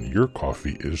important your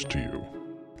coffee is to you.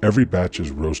 Every batch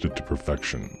is roasted to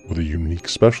perfection with a unique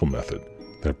special method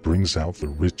that brings out the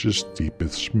richest,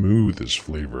 deepest, smoothest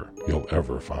flavor you'll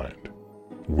ever find.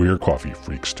 We're coffee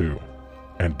freaks too,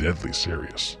 and deadly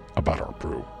serious about our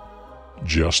brew.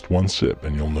 Just one sip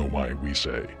and you'll know why we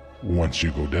say, once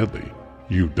you go deadly,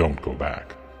 you don't go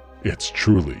back. It's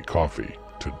truly coffee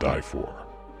to die for.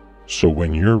 So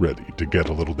when you're ready to get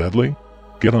a little deadly,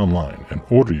 get online and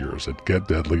order yours at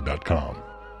getdeadly.com.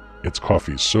 It's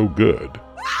coffee so good,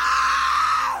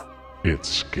 it's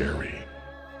scary.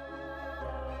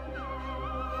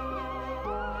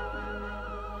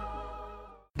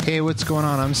 Hey, what's going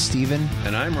on? I'm Steven.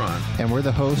 And I'm Ron. And we're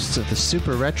the hosts of the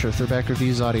Super Retro Throwback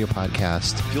Reviews audio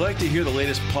podcast. If you like to hear the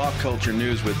latest pop culture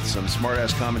news with some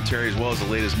smart-ass commentary as well as the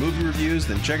latest movie reviews,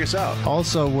 then check us out.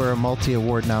 Also, we're a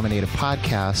multi-award nominated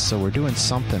podcast, so we're doing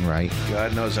something right.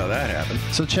 God knows how that happened.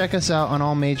 So check us out on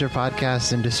all major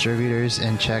podcasts and distributors,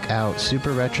 and check out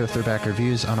Super Retro Throwback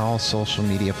Reviews on all social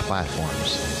media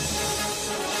platforms.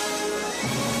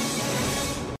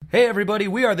 Hey everybody,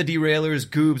 we are the Derailers,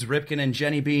 Goobs, Ripken, and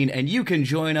Jenny Bean, and you can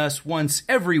join us once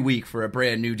every week for a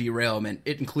brand new derailment.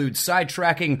 It includes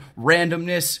sidetracking,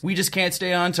 randomness, we just can't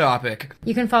stay on topic.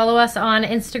 You can follow us on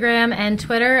Instagram and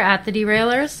Twitter at the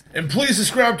Derailers. And please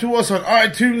subscribe to us on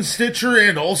iTunes, Stitcher,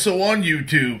 and also on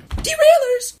YouTube.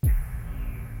 Derailers!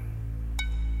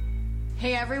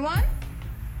 Hey everyone,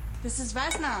 this is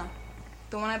Vesna,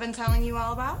 the one I've been telling you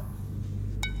all about.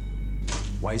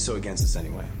 Why are you so against this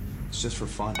anyway? It's just for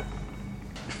fun.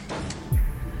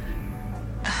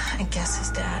 I guess his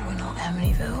dad went on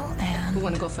Amityville and... Who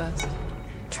wanna go first?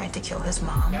 Tried to kill his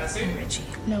mom and Richie.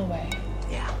 No way.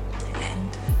 Yeah,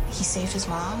 and he saved his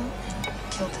mom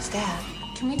and killed his dad.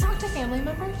 Can we talk to family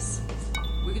members?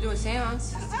 We could do a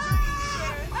seance.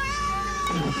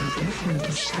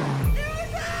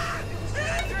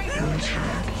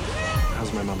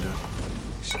 How's my mom doing?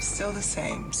 She's still the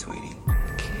same, sweetie.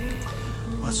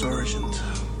 What's urgent?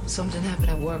 Something happened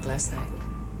at work last night.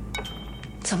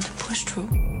 Something pushed through.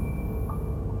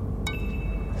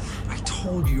 I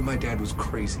told you my dad was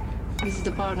crazy. This is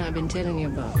the partner I've been telling you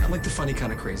about. I'm like the funny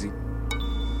kind of crazy.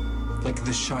 Like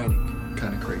The Shining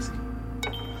kind of crazy.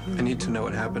 I need to know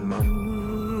what happened, Mom.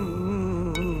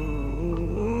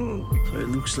 So it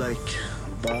looks like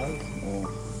Baal or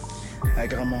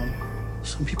Agramon.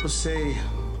 Some people say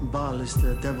Baal is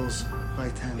the devil's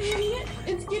right hand. Idiot!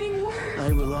 It's getting worse.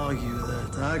 I will argue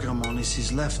that Agramon is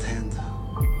his left hand,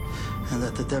 and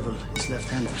that the devil is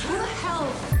left-handed. Who the hell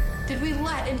did we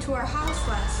let into our house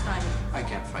last night? I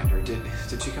can't find her. Did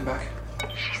she come back?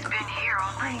 She's been here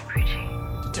all night, Richie.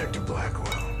 Detective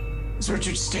Blackwell. It's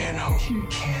Richard Stanhope. You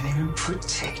can't even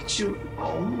protect your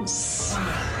own son.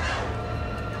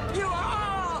 You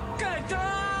are all gonna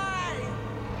die!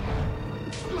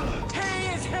 He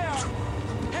is here!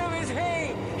 Him is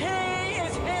he! He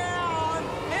is here!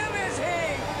 Him is he!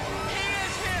 He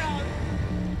is here!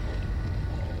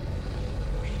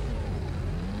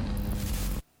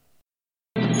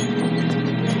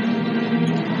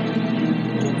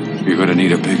 You're gonna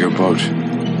need a bigger boat.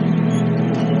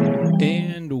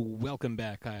 And welcome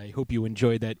back. I hope you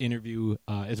enjoyed that interview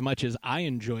as much as I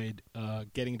enjoyed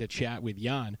getting to chat with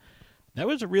Jan. That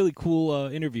was a really cool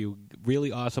interview,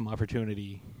 really awesome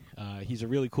opportunity. He's a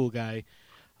really cool guy.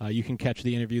 You can catch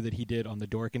the interview that he did on The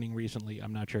Dorkening recently.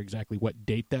 I'm not sure exactly what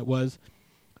date that was,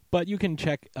 but you can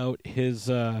check out his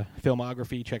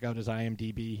filmography, check out his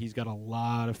IMDb. He's got a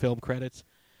lot of film credits.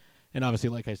 And obviously,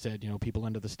 like I said, People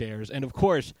Under the Stairs. And of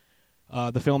course,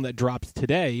 the film that drops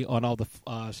today on all the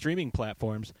streaming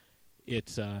platforms,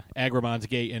 it's Agramon's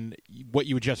Gate. And what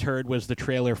you just heard was the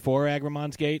trailer for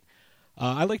Agramon's Gate.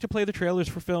 I like to play the trailers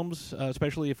for films,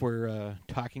 especially if we're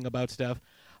talking about stuff.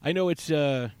 I know it's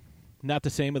not the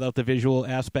same without the visual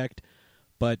aspect,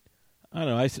 but I don't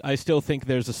know. I still think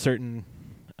there's a certain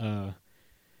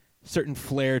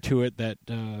flair to it that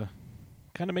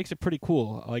kind of makes it pretty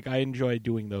cool. Like, I enjoy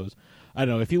doing those. I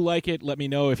don't know. If you like it, let me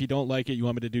know. If you don't like it, you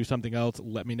want me to do something else,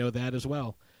 let me know that as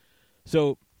well.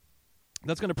 So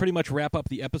that's going to pretty much wrap up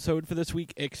the episode for this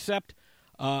week, except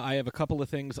I have a couple of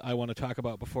things I want to talk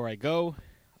about before I go.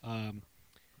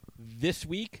 This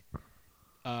week,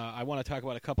 I want to talk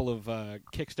about a couple of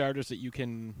Kickstarters that you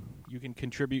can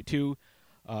contribute to.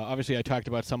 Obviously, I talked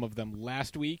about some of them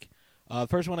last week. The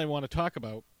first one I want to talk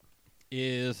about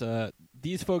is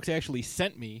these folks actually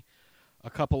sent me a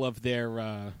couple of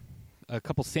their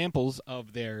samples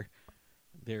of their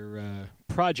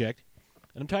project,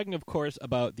 and I'm talking, of course,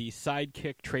 about the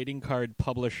Sidekick trading card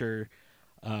publisher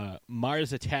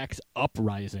Mars Attacks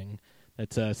Uprising.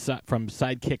 That's from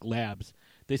Sidekick Labs.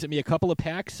 They sent me a couple of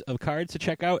packs of cards to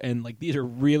check out, and these are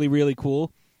really, really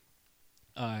cool.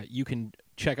 You can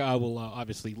check out. I will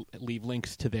obviously leave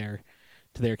links to their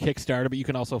Kickstarter, but you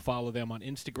can also follow them on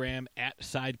Instagram at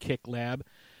Sidekick Lab.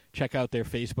 Check out their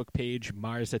Facebook page,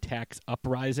 Mars Attacks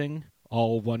Uprising,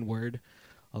 all one word.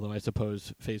 Although I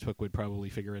suppose Facebook would probably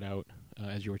figure it out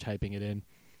as you were typing it in.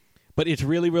 But it's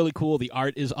really, really cool. The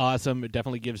art is awesome. It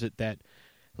definitely gives it that,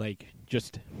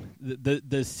 just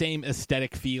the same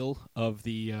aesthetic feel of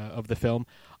the film.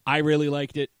 I really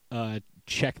liked it.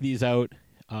 Check these out.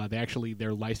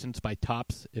 They're licensed by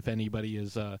Topps. If anybody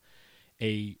is a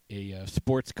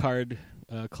sports card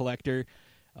collector,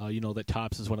 that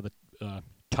Topps is one of the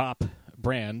top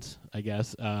brands, I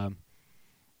guess. So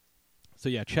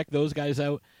yeah, check those guys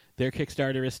out. Their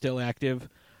Kickstarter is still active.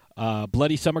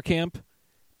 Bloody Summer Camp.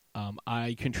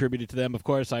 I contributed to them. Of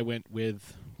course, I went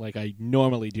with, like I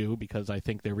normally do, because I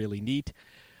think they're really neat,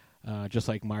 just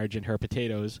like Marge and her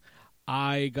potatoes.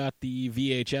 I got the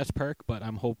VHS perk, but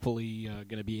I'm hopefully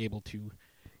going to be able to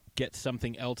get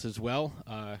something else as well.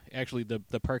 Actually,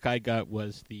 the perk I got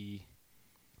was the...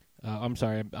 I'm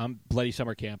sorry, I'm Bloody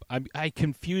Summer Camp. I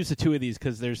confuse the two of these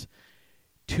because there's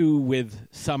two with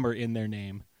summer in their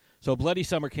name. So Bloody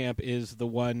Summer Camp is the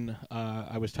one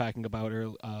I was talking about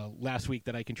last week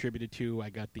that I contributed to.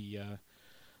 I got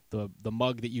the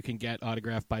mug that you can get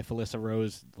autographed by Felissa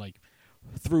Rose, like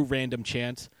through random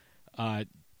chance.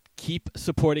 Keep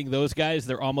supporting those guys.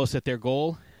 They're almost at their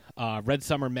goal. Red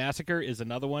Summer Massacre is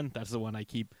another one. That's the one I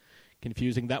keep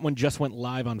confusing. That one just went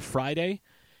live on Friday,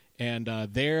 and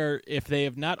if they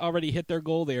have not already hit their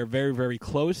goal, they are very, very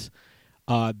close.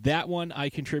 That one I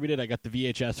contributed. I got the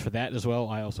VHS for that as well.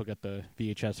 I also got the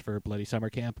VHS for Bloody Summer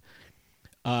Camp.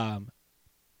 Red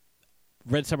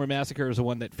Summer Massacre is the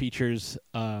one that features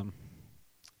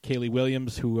Kaylee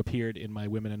Williams, who appeared in my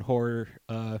Women in Horror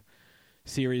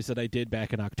series that I did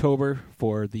back in October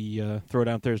for the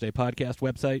Throwdown Thursday podcast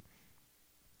website.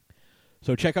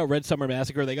 So check out Red Summer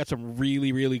Massacre. They got some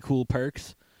really, really cool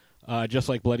perks, just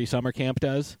like Bloody Summer Camp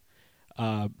does,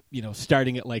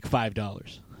 starting at like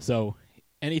 $5. So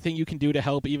anything you can do to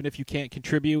help, even if you can't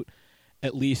contribute,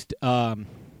 at least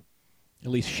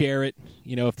share it.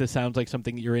 If this sounds like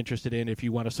something that you're interested in, if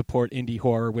you want to support indie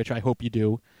horror, which I hope you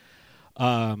do.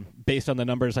 Based on the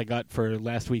numbers I got for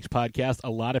last week's podcast,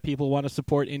 a lot of people want to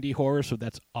support indie horror, so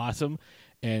that's awesome,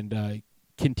 and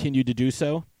continue to do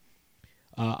so.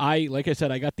 Like I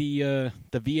said, I got the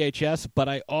VHS, but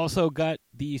I also got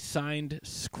the signed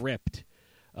script.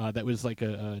 That was like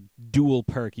a dual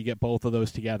perk. You get both of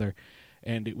those together,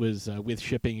 and it was with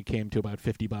shipping. It came to about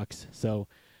 $50. So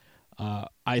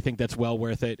I think that's well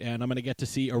worth it, and I'm going to get to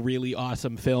see a really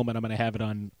awesome film, and I'm going to have it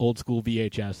on old school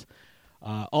VHS.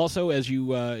 Also, if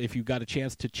you got a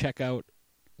chance to check out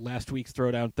last week's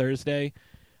Throwdown Thursday,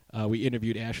 we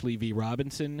interviewed Ashley V.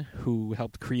 Robinson, who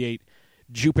helped create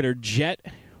Jupiter Jet,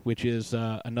 which is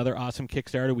another awesome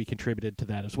Kickstarter. We contributed to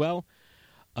that as well.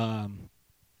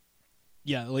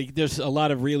 There's a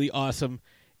lot of really awesome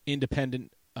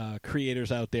independent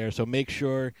creators out there, so make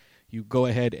sure you go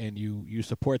ahead and you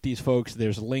support these folks.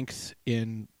 There's links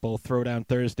in both Throwdown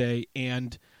Thursday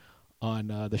and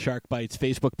on the Shark Bites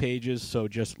Facebook pages, so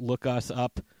just look us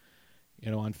up,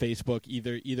 on Facebook,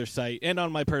 either site, and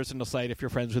on my personal site. If you're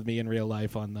friends with me in real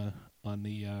life on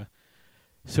the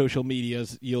social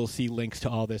medias, you'll see links to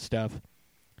all this stuff.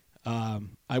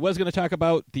 I was going to talk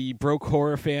about the Broke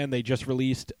Horror Fan. They just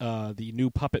released the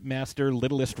new Puppet Master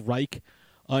Littlest Reich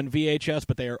on VHS,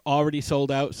 but they are already sold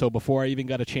out, so before I even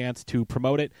got a chance to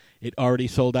promote it, it already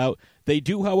sold out. They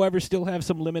do, however, still have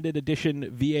some limited edition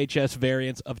VHS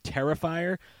variants of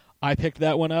Terrifier. I picked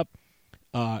that one up.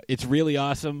 It's really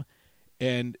awesome,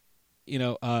 and,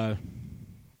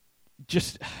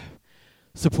 just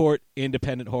support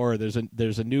independent horror. There's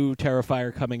a new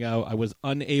Terrifier coming out. I was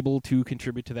unable to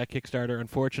contribute to that Kickstarter,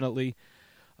 unfortunately.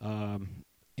 I'm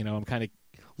kind of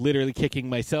literally kicking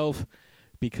myself,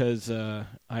 because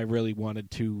I really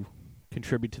wanted to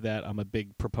contribute to that. I'm a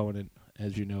big proponent,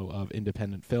 as you know, of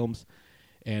independent films,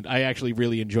 and I actually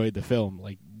really enjoyed the film.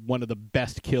 Like, one of the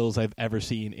best kills I've ever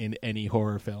seen in any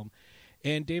horror film.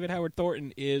 And David Howard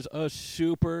Thornton is a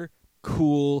super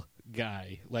cool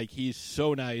guy. Like, he's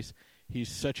so nice. He's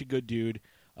such a good dude.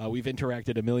 We've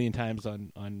interacted a million times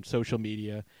on social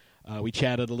media. We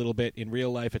chatted a little bit in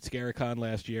real life at Scaricon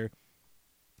last year.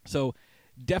 So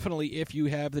definitely, if you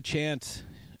have the chance,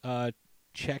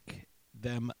 check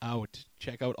them out.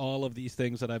 Check out all of these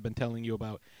things that I've been telling you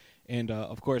about. And,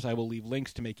 of course, I will leave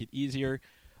links to make it easier.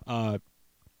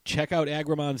 Check out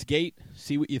Agramon's Gate.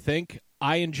 See what you think.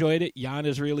 I enjoyed it. Jan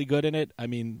is really good in it. I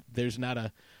mean, there's not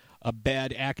a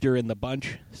bad actor in the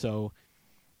bunch. So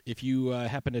if you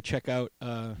happen to check out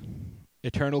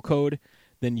Eternal Code,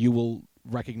 then you will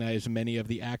recognize many of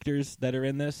the actors that are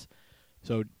in this.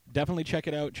 So definitely check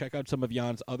it out. Check out some of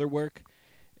Jan's other work.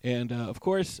 And, of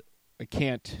course, I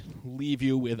can't leave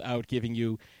you without giving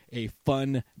you a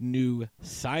fun new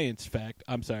science fact.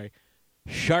 I'm sorry,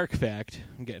 shark fact.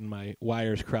 I'm getting my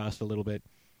wires crossed a little bit.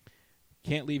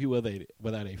 Can't leave you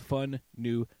without a fun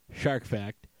new shark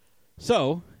fact.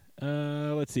 So,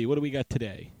 let's see. What do we got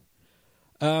today?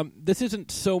 This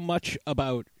isn't so much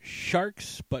about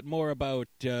sharks, but more about,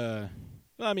 it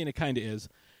kind of is.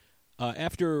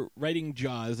 After writing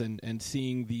Jaws and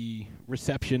seeing the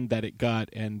reception that it got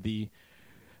and the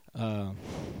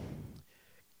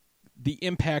the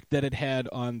impact that it had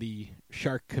on the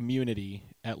shark community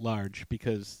at large,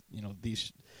 because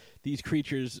these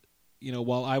creatures,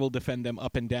 while I will defend them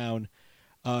up and down,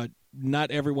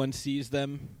 not everyone sees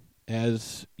them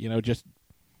as just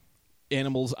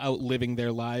animals outliving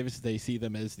their lives. They see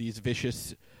them as these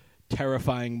vicious,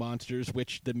 terrifying monsters,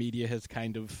 which the media has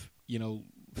kind of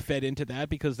fed into that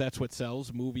because that's what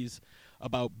sells. Movies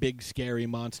about big, scary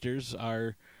monsters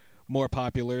are more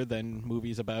popular than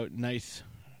movies about nice,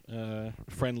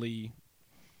 friendly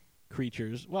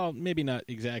creatures. Well, maybe not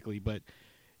exactly, but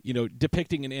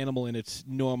depicting an animal in its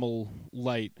normal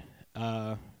light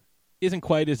isn't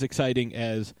quite as exciting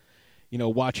as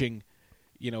watching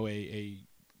a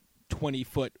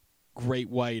 20-foot great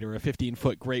white or a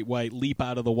 15-foot great white leap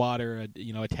out of the water,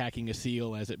 attacking a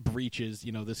seal as it breaches,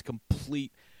 this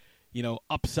complete,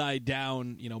 upside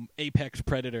down, apex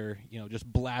predator, just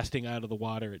blasting out of the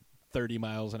water at 30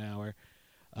 miles an hour,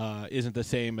 isn't the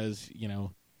same as,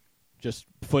 just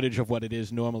footage of what it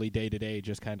is normally day to day,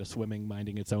 just kind of swimming,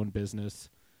 minding its own business.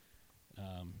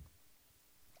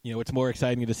 It's more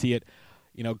exciting to see it,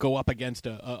 go up against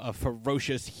a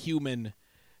ferocious human,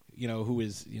 who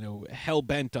is, hell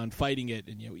bent on fighting it.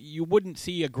 And, you wouldn't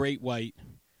see a great white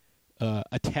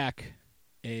attack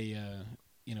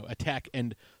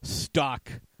and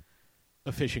stalk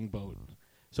a fishing boat.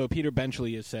 So Peter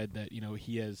Benchley has said that,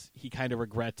 he kind of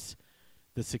regrets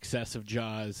the success of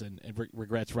Jaws and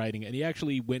regrets writing it. And he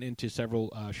actually went into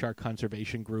several shark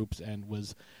conservation groups and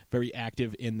was very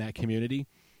active in that community.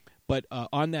 But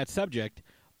on that subject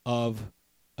of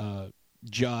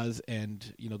Jaws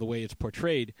and the way it's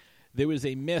portrayed, there was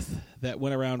a myth that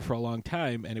went around for a long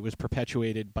time, and it was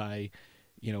perpetuated by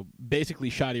basically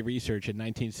shoddy research in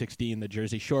 1916, the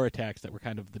Jersey Shore attacks that were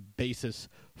kind of the basis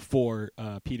for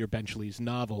Peter Benchley's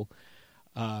novel.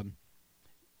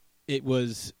 It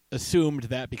was assumed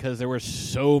that because there were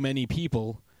so many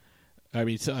people,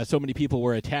 so many people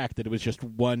were attacked, that it was just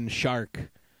one shark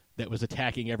that was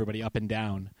attacking everybody up and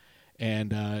down.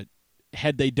 And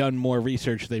had they done more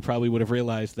research, they probably would have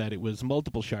realized that it was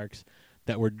multiple sharks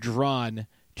that were drawn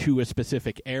to a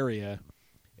specific area,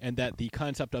 and that the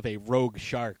concept of a rogue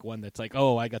shark, one that's like,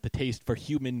 oh, I got the taste for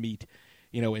human meat,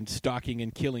 and stalking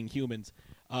and killing humans,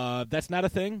 that's not a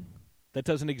thing. That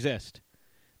doesn't exist.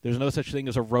 There's no such thing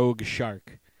as a rogue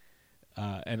shark.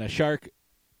 And a shark,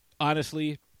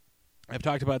 honestly, I've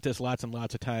talked about this lots and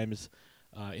lots of times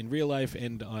in real life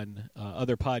and on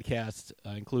other podcasts,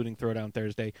 including Throwdown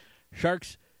Thursday.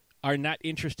 Sharks are not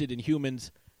interested in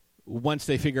humans once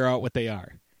they figure out what they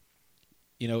are.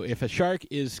 If a shark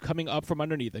is coming up from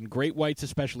underneath, and great whites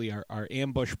especially are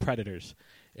ambush predators,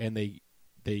 and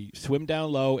they swim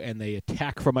down low and they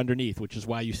attack from underneath, which is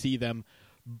why you see them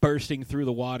bursting through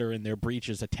the water in their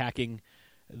breaches, attacking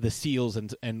the seals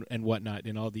and whatnot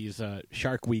in all these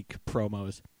Shark Week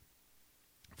promos.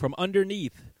 From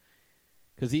underneath,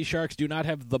 because these sharks do not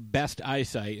have the best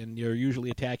eyesight, and you're usually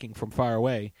attacking from far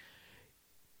away,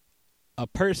 a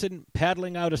person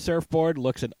paddling out a surfboard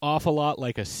looks an awful lot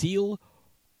like a seal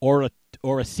or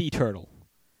a sea turtle.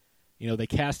 They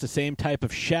cast the same type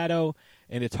of shadow,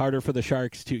 and it's harder for the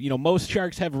sharks to... most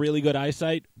sharks have really good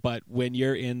eyesight, but when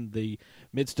you're in the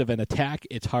midst of an attack,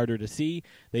 it's harder to see.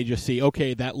 They just see,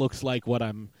 okay, that looks like what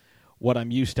I'm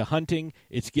used to hunting.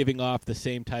 It's giving off the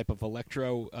same type of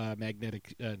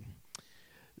electromagnetic...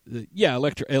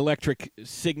 electric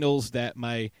signals that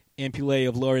my ampullae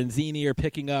of Lorenzini are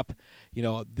picking up.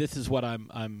 This is what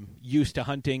I'm used to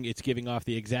hunting. It's giving off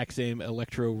the exact same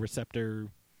electroreceptor.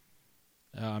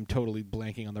 I'm totally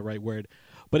blanking on the right word,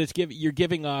 but you're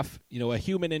giving off, a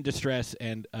human in distress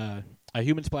and a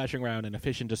human splashing around and a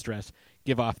fish in distress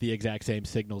give off the exact same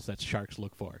signals that sharks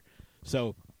look for.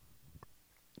 So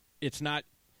it's not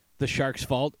the shark's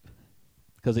fault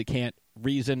because it can't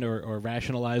reason or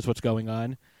rationalize what's going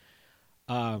on.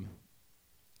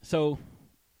 So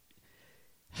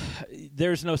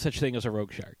there's no such thing as a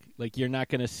rogue shark. Like, you're not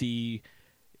going to see,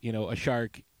 a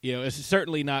shark. It's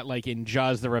certainly not like in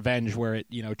Jaws the Revenge where it,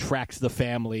 tracks the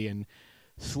family and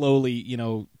slowly,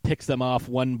 picks them off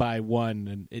one by one.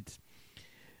 And it's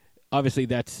obviously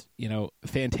that's,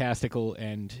 fantastical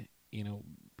and,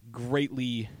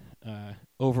 greatly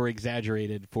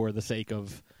over-exaggerated for the sake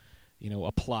of,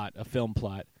 a film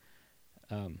plot.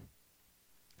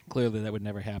 Clearly that would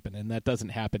nenever happen, and that doesn't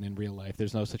happen in real life.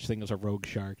 There's no such thing as a rogue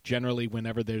shark. Generally,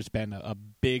 whenever there's been a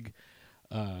big,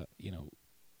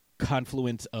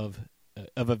 confluence of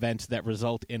events that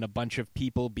result in a bunch of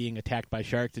people being attacked by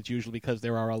sharks, it's usually because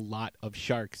there are a lot of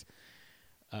sharks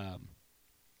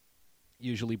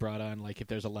usually brought on, like if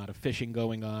there's a lot of fishing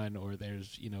going on or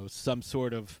there's, some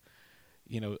sort of,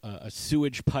 a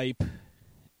sewage pipe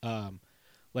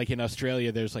like in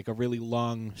Australia, there's like a really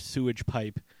long sewage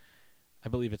pipe. I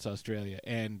believe it's Australia.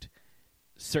 And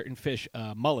certain fish,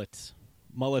 mullets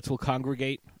will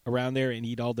congregate around there and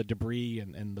eat all the debris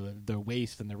and the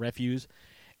waste and the refuse.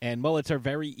 And mullets are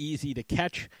very easy to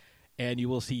catch, and you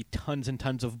will see tons and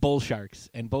tons of bull sharks.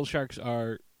 And bull sharks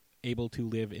are able to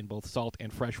live in both salt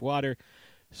and fresh water,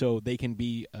 so they can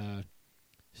be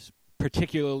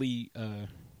particularly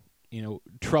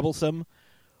troublesome,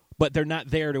 but they're not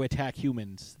there to attack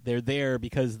humans. They're there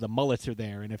because the mullets are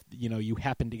there, and if you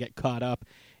happen to get caught up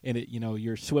and it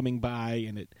you're swimming by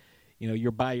and it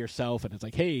you're by yourself and it's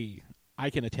like, hey, I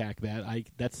can attack that.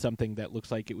 That's something that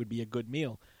looks like it would be a good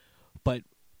meal. But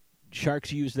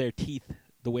sharks use their teeth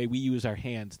the way we use our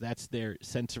hands. That's their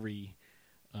sensory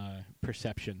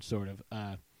perception, sort of.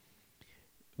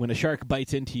 When a shark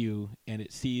bites into you and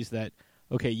it sees that,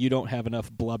 okay, you don't have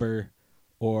enough blubber,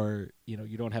 or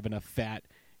you don't have enough fat,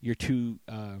 you're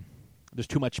there's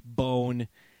too much bone,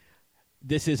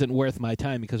 this isn't worth my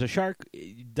time, because a shark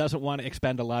doesn't want to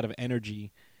expend a lot of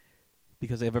energy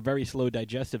because they have a very slow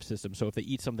digestive system. So if they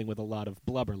eat something with a lot of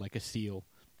blubber, like a seal,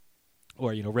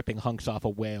 or ripping hunks off a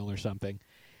whale or something,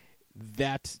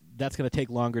 that's going to take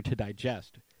longer to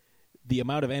digest. The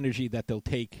amount of energy that they'll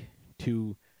take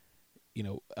to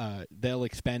they'll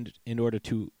expend in order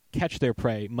to catch their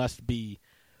prey must be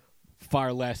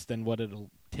far less than what it'll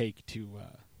take to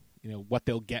what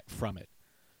they'll get from it.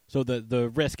 So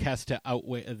the risk has to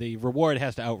outweigh the reward,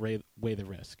 has to outweigh the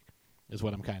risk, is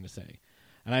what I'm kind of saying.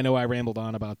 And I know I rambled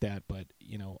on about that, but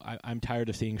I'm tired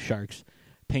of seeing sharks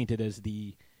painted as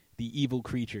the evil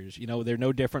creatures. They're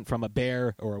no different from a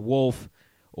bear or a wolf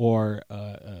or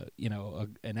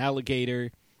an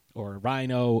alligator or a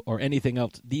rhino or anything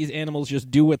else. These animals just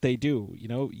do what they do.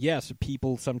 Yes,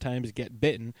 people sometimes get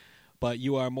bitten, but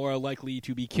you are more likely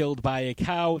to be killed by a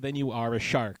cow than you are a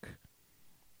shark.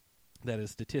 That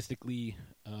is statistically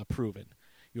proven.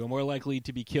 You are more likely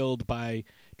to be killed by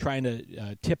trying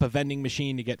to tip a vending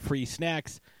machine to get free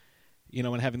snacks,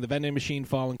 and having the vending machine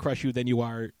fall and crush you, than you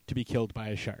are to be killed by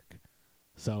a shark.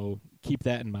 So keep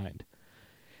that in mind.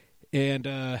 And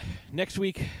next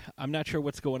week, I'm not sure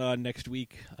what's going on next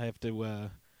week. I have to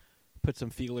put some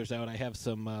feelers out. I have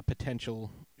some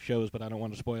potential shows, but I don't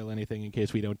want to spoil anything in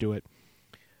case we don't do it.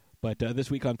 But this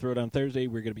week on Throwdown Thursday,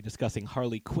 we're going to be discussing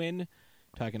Harley Quinn,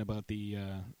 talking about the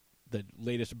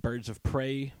latest Birds of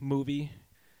Prey movie,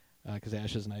 because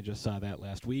Ashes and I just saw that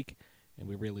last week, and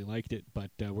we really liked it.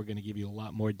 But we're going to give you a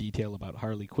lot more detail about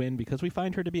Harley Quinn because we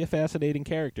find her to be a fascinating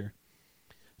character.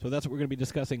 So that's what we're going to be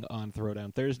discussing on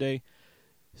Throwdown Thursday.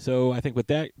 So I think with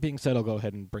that being said, I'll go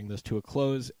ahead and bring this to a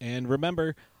close. And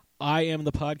remember, I am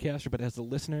the podcaster, but as a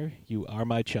listener, you are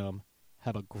my chum.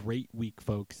 Have a great week,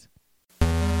 folks.